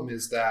problem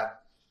is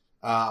that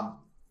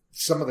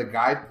some of the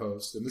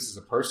guideposts, and this is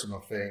a personal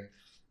thing,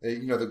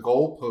 the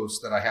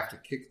goalposts that I have to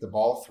kick the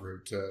ball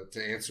through to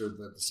answer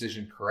the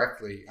decision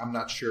correctly, I'm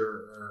not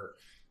sure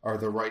are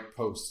the right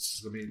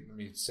posts. Let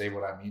me say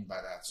what I mean by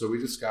that. So we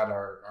just got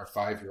our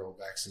 5-year-old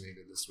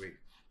vaccinated this week.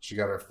 She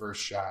got her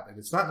first shot. And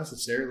it's not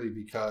necessarily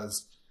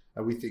because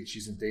we think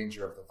she's in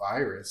danger of the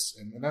virus.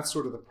 And that's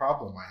sort of the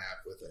problem I have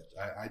with it.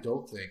 I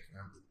don't think,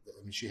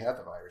 she had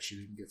the virus. She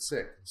didn't get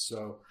sick.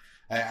 So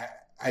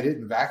I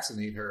didn't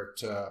vaccinate her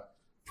to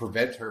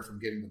prevent her from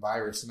getting the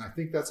virus. And I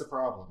think that's a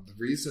problem. The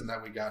reason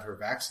that we got her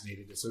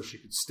vaccinated is so she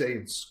could stay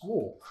in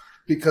school,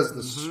 because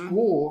the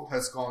school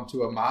has gone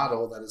to a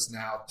model that is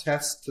now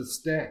test to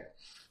stay.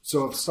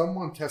 So if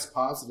someone tests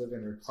positive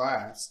in her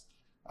class,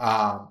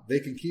 they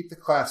can keep the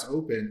class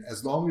open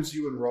as long as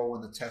you enroll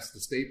in the test to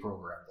stay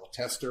program. They'll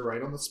test her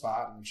right on the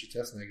spot, and if she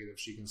tests negative,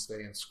 she can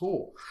stay in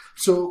school.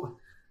 So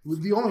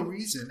the only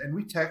reason, and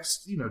we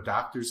text,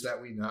 doctors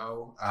that we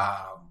know,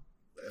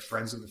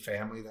 friends of the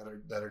family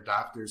that are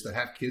doctors that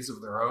have kids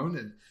of their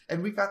own,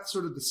 and we got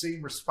sort of the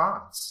same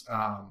response.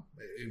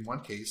 In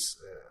one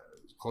case,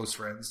 close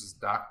friends is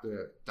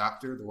doctor,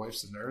 the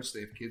wife's a nurse. They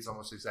have kids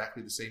almost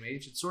exactly the same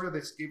age, and sort of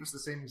they gave us the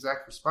same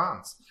exact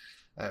response.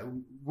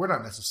 We're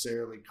not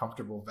necessarily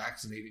comfortable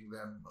vaccinating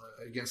them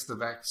against the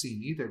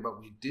vaccine either, but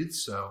we did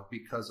so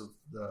because of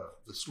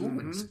the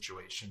schooling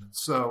situation. And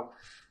so,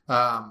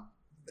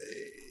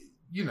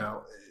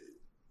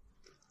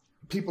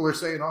 people are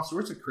saying all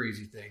sorts of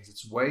crazy things.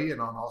 It's weighing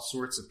on all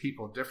sorts of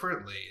people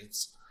differently.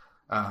 It's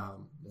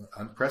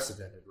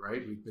unprecedented,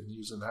 right? We've been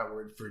using that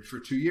word for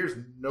 2 years.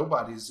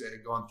 Nobody's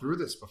gone through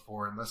this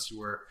before, unless you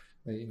were,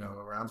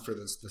 around for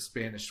the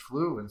Spanish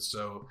flu. And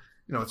so,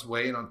 it's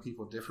weighing on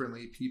people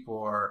differently.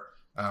 People are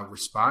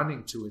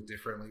responding to it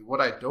differently. What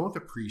I don't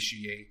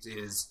appreciate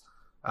is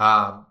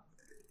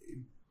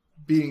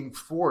being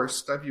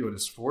forced, I view it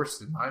as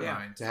forced in my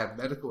mind, to have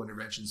medical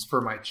interventions for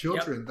my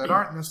children that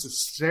aren't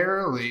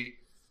necessarily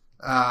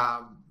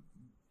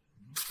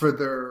for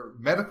their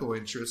medical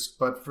interests,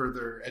 but for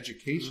their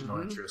educational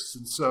interests.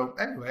 And so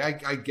anyway,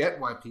 I get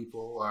why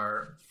people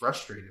are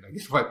frustrated. I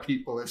get why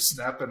people are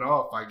snapping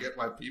off. I get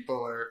why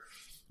people are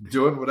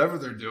doing whatever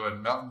they're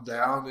doing, melting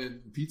down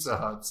in Pizza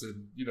Huts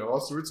and, all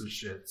sorts of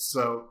shit.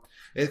 So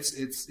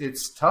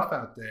it's tough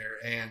out there.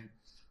 And,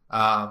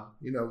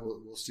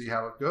 we'll see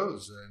how it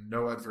goes. And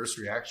no adverse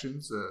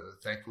reactions,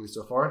 thankfully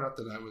so far. Not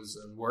that I was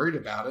worried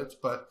about it,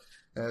 but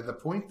the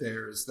point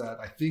there is that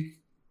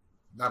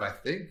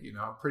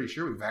I'm pretty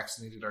sure we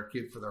vaccinated our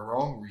kid for the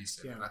wrong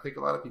reason. Yeah. And I think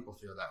a lot of people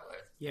feel that way.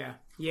 Yeah.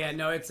 Yeah.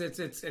 No, it's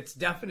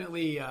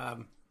definitely,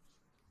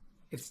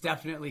 it's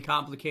definitely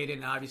complicated.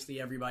 And obviously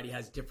everybody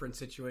has different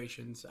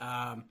situations.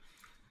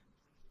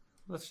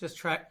 Let's just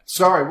try.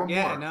 Sorry. One more.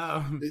 Yeah,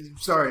 no.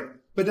 Sorry.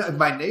 But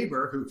my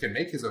neighbor, who can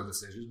make his own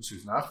decisions,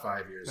 who's not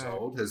 5 years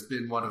old, has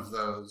been one of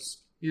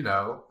those,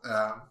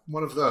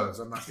 one of those.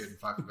 I'm not getting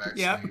fucking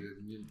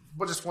vaccinated.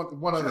 But just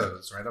one of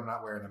those, right? I'm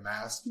not wearing a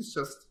mask.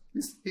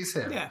 He's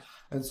him. Yeah.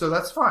 And so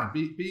that's fine.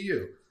 Be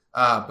you.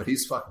 But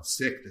he's fucking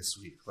sick this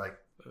week.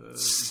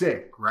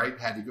 Sick, right?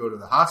 Had to go to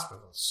the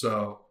hospital.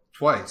 So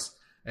twice.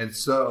 And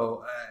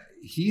so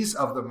he's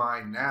of the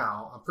mind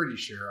now, I'm pretty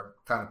sure, I'm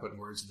kind of putting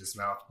words in his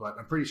mouth, but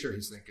I'm pretty sure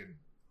he's thinking,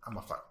 I'm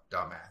a fucking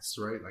dumbass,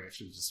 right? Like I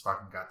should have just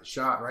fucking got the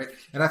shot, right?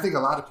 And I think a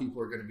lot of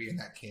people are going to be in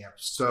that camp.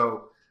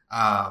 So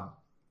I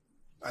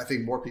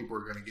think more people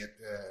are going to get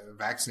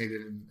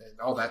vaccinated and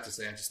all that to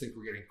say, I just think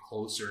we're getting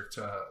closer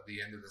to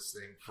the end of this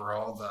thing for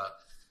all the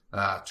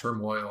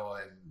turmoil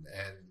and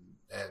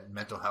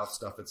mental health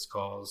stuff it's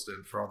caused,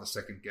 and for all the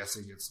second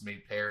guessing it's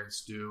made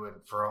parents do, and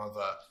for all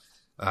the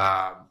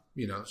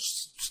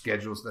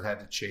schedules that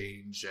had to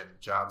change and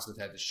jobs that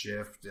had to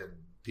shift and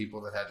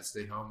people that had to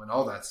stay home and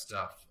all that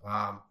stuff.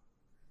 I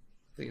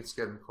think it's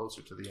getting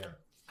closer to the end.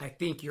 I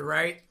think you're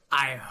right.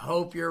 I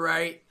hope you're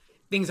right.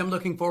 Things I'm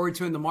looking forward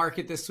to in the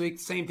market this week.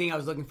 Same thing I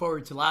was looking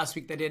forward to last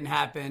week that didn't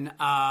happen.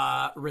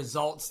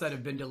 Results that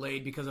have been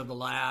delayed because of the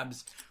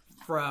labs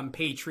from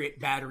Patriot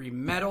Battery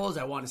Metals.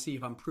 I want to see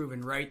if I'm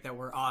proven right that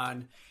we're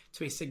on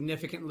to a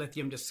significant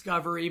lithium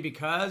discovery,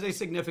 because a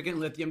significant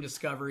lithium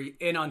discovery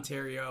in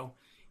Ontario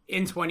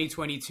in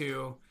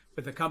 2022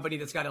 with a company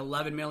that's got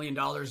 $11 million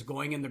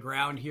going in the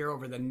ground here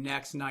over the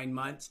next 9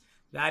 months.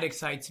 That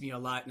excites me a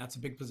lot, and that's a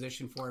big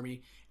position for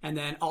me. And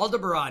then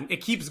Aldebaran,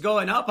 it keeps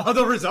going up,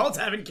 although results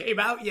haven't came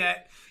out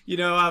yet.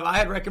 I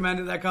had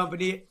recommended that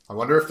company. I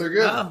wonder if they're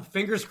good.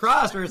 Fingers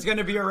crossed, or it's going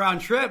to be a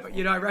round trip.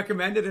 I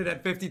recommended it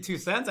at 52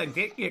 cents. I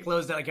think it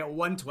closed at at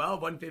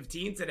 112,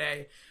 115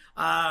 today.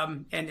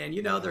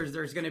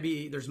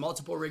 There's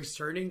multiple rigs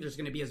turning. There's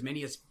going to be as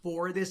many as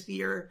 4 this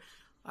year.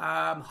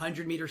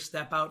 100-meter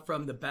step out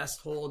from the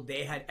best hole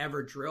they had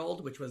ever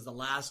drilled, which was the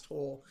last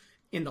hole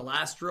in the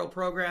last drill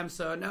program.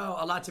 So no,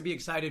 a lot to be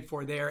excited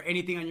for there.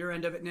 Anything on your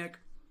end of it, Nick?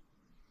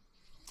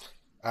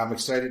 I'm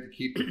excited to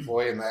keep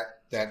deploying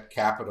that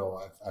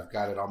capital. I've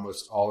got it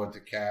almost all into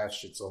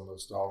cash. It's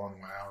almost all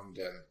unwound,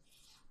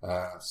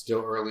 and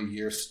still early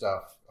year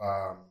stuff.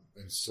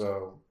 And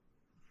so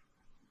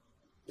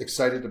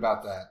excited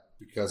about that,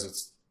 because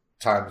it's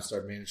time to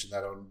start managing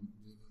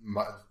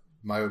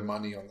my own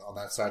money on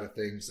that side of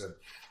things. And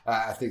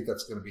I think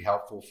that's going to be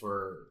helpful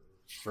for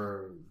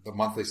the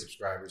monthly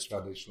subscribers,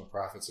 Foundational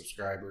Profit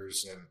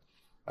subscribers, and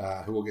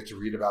who will get to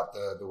read about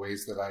the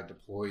ways that I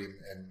deploy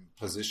and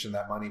position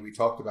that money. We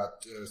talked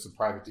about some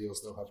private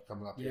deals they'll have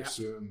coming up here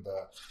soon,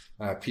 the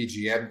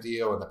PGM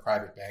deal and the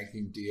private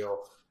banking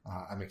deal.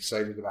 I'm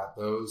excited about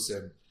those.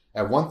 And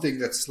one thing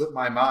that slipped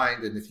my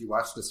mind, and if you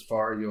watch this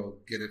far, you'll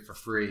get it for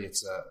free.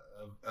 It's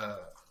a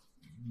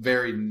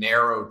very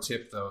narrow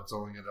tip, though. It's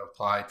only going to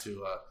apply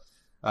to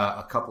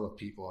a couple of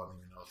people. I don't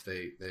even know if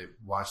they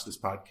watch this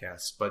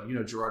podcast. But,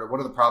 Gerardo, one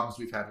of the problems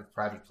we've had with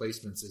private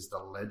placements is the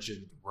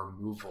legend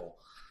removal,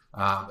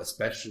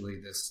 especially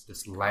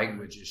this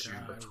language issue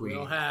between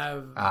we'll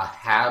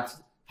have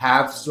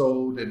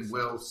sold and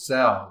will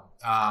sell.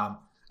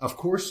 Of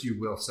course you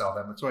will sell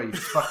them. That's why you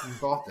fucking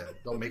bought them.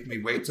 Don't make me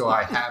wait till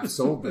I have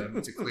sold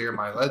them to clear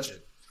my legend.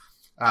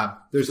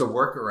 There's a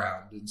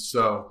workaround. And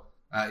so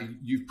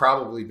you've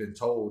probably been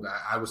told,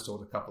 I was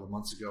told a couple of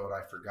months ago and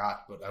I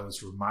forgot, but I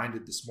was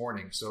reminded this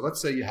morning. So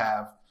let's say you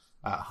have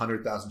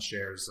 100,000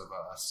 shares of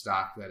a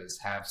stock that is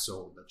have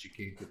sold, that you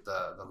can't get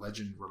the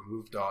legend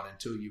removed on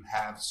until you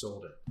have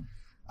sold it.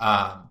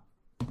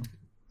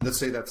 Let's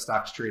say that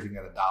stock's trading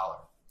at $1.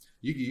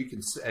 You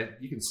can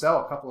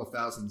sell a couple of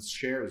thousand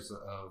shares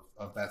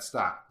of that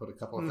stock, put a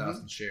couple of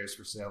thousand shares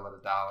for sale at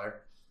 $1,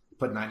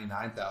 put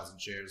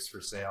 99,000 shares for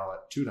sale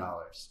at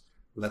 $2.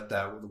 Let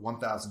the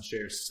 1,000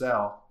 shares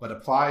sell, but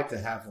apply to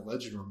have the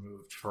legend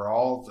removed for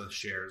all the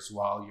shares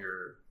while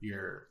your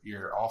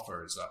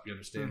offer is up. You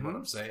understand what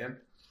I'm saying?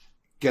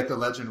 Get the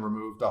legend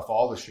removed off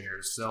all the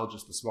shares, sell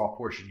just the small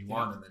portion you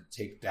want, and then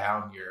take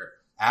down your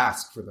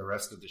ask for the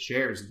rest of the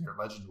shares, and your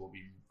legend will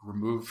be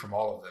removed from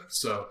all of them.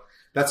 So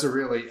that's a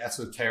really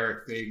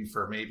esoteric thing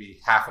for maybe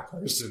half a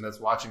person that's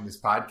watching this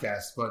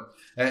podcast, but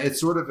it's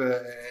sort of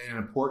an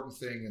important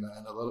thing and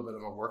a little bit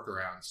of a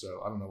workaround.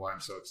 So I don't know why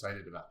I'm so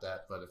excited about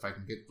that, but if I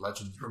can get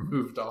legends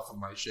removed off of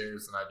my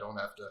shares and I don't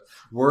have to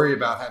worry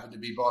about having to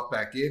be bought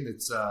back in,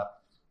 it's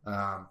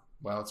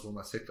it's one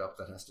less hiccup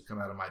that has to come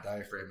out of my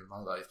diaphragm in my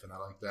life, and I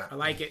like that.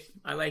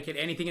 I like it.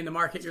 Anything in the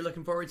market you're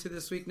looking forward to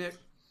this week, Nick?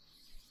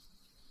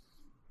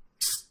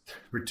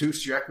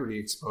 Reduce your equity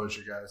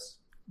exposure, guys.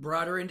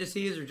 Broader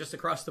indices or just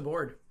across the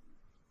board?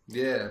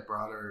 Yeah,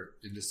 broader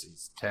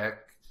indices. Tech,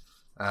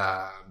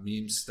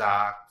 meme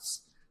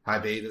stocks, high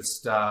beta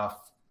stuff,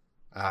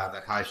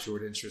 that high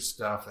short interest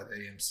stuff, that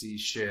AMC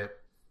shit.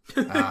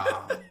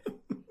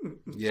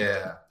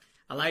 Yeah.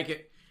 I like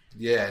it.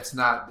 Yeah, it's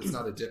not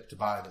a dip to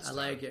buy this time.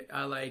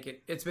 I like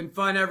it. It's been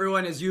fun,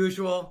 everyone, as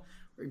usual.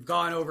 We've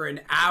gone over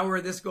an hour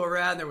this go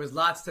around. There was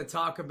lots to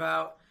talk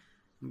about.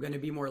 I'm going to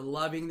be more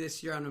loving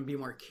this year. I'm going to be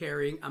more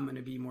caring. I'm going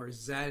to be more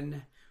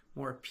zen,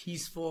 more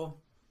peaceful.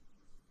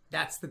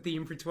 That's the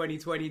theme for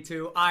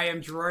 2022. I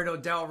am Gerardo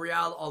Del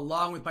Real,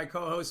 along with my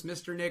co-host,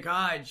 Mr. Nick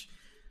Hodge.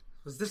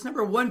 Was this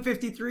number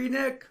 153,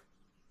 Nick?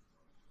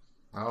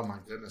 Oh, my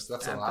goodness.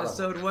 That's a lot of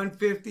Episode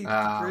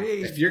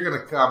 153. If you're going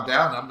to calm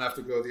down, I'm going to have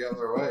to go the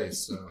other way.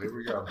 So here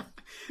we go.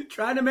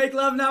 Trying to make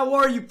love, not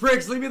war, you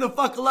pricks. Leave me the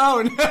fuck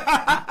alone.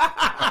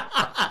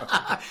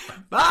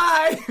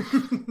 Bye.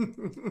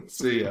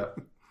 See ya.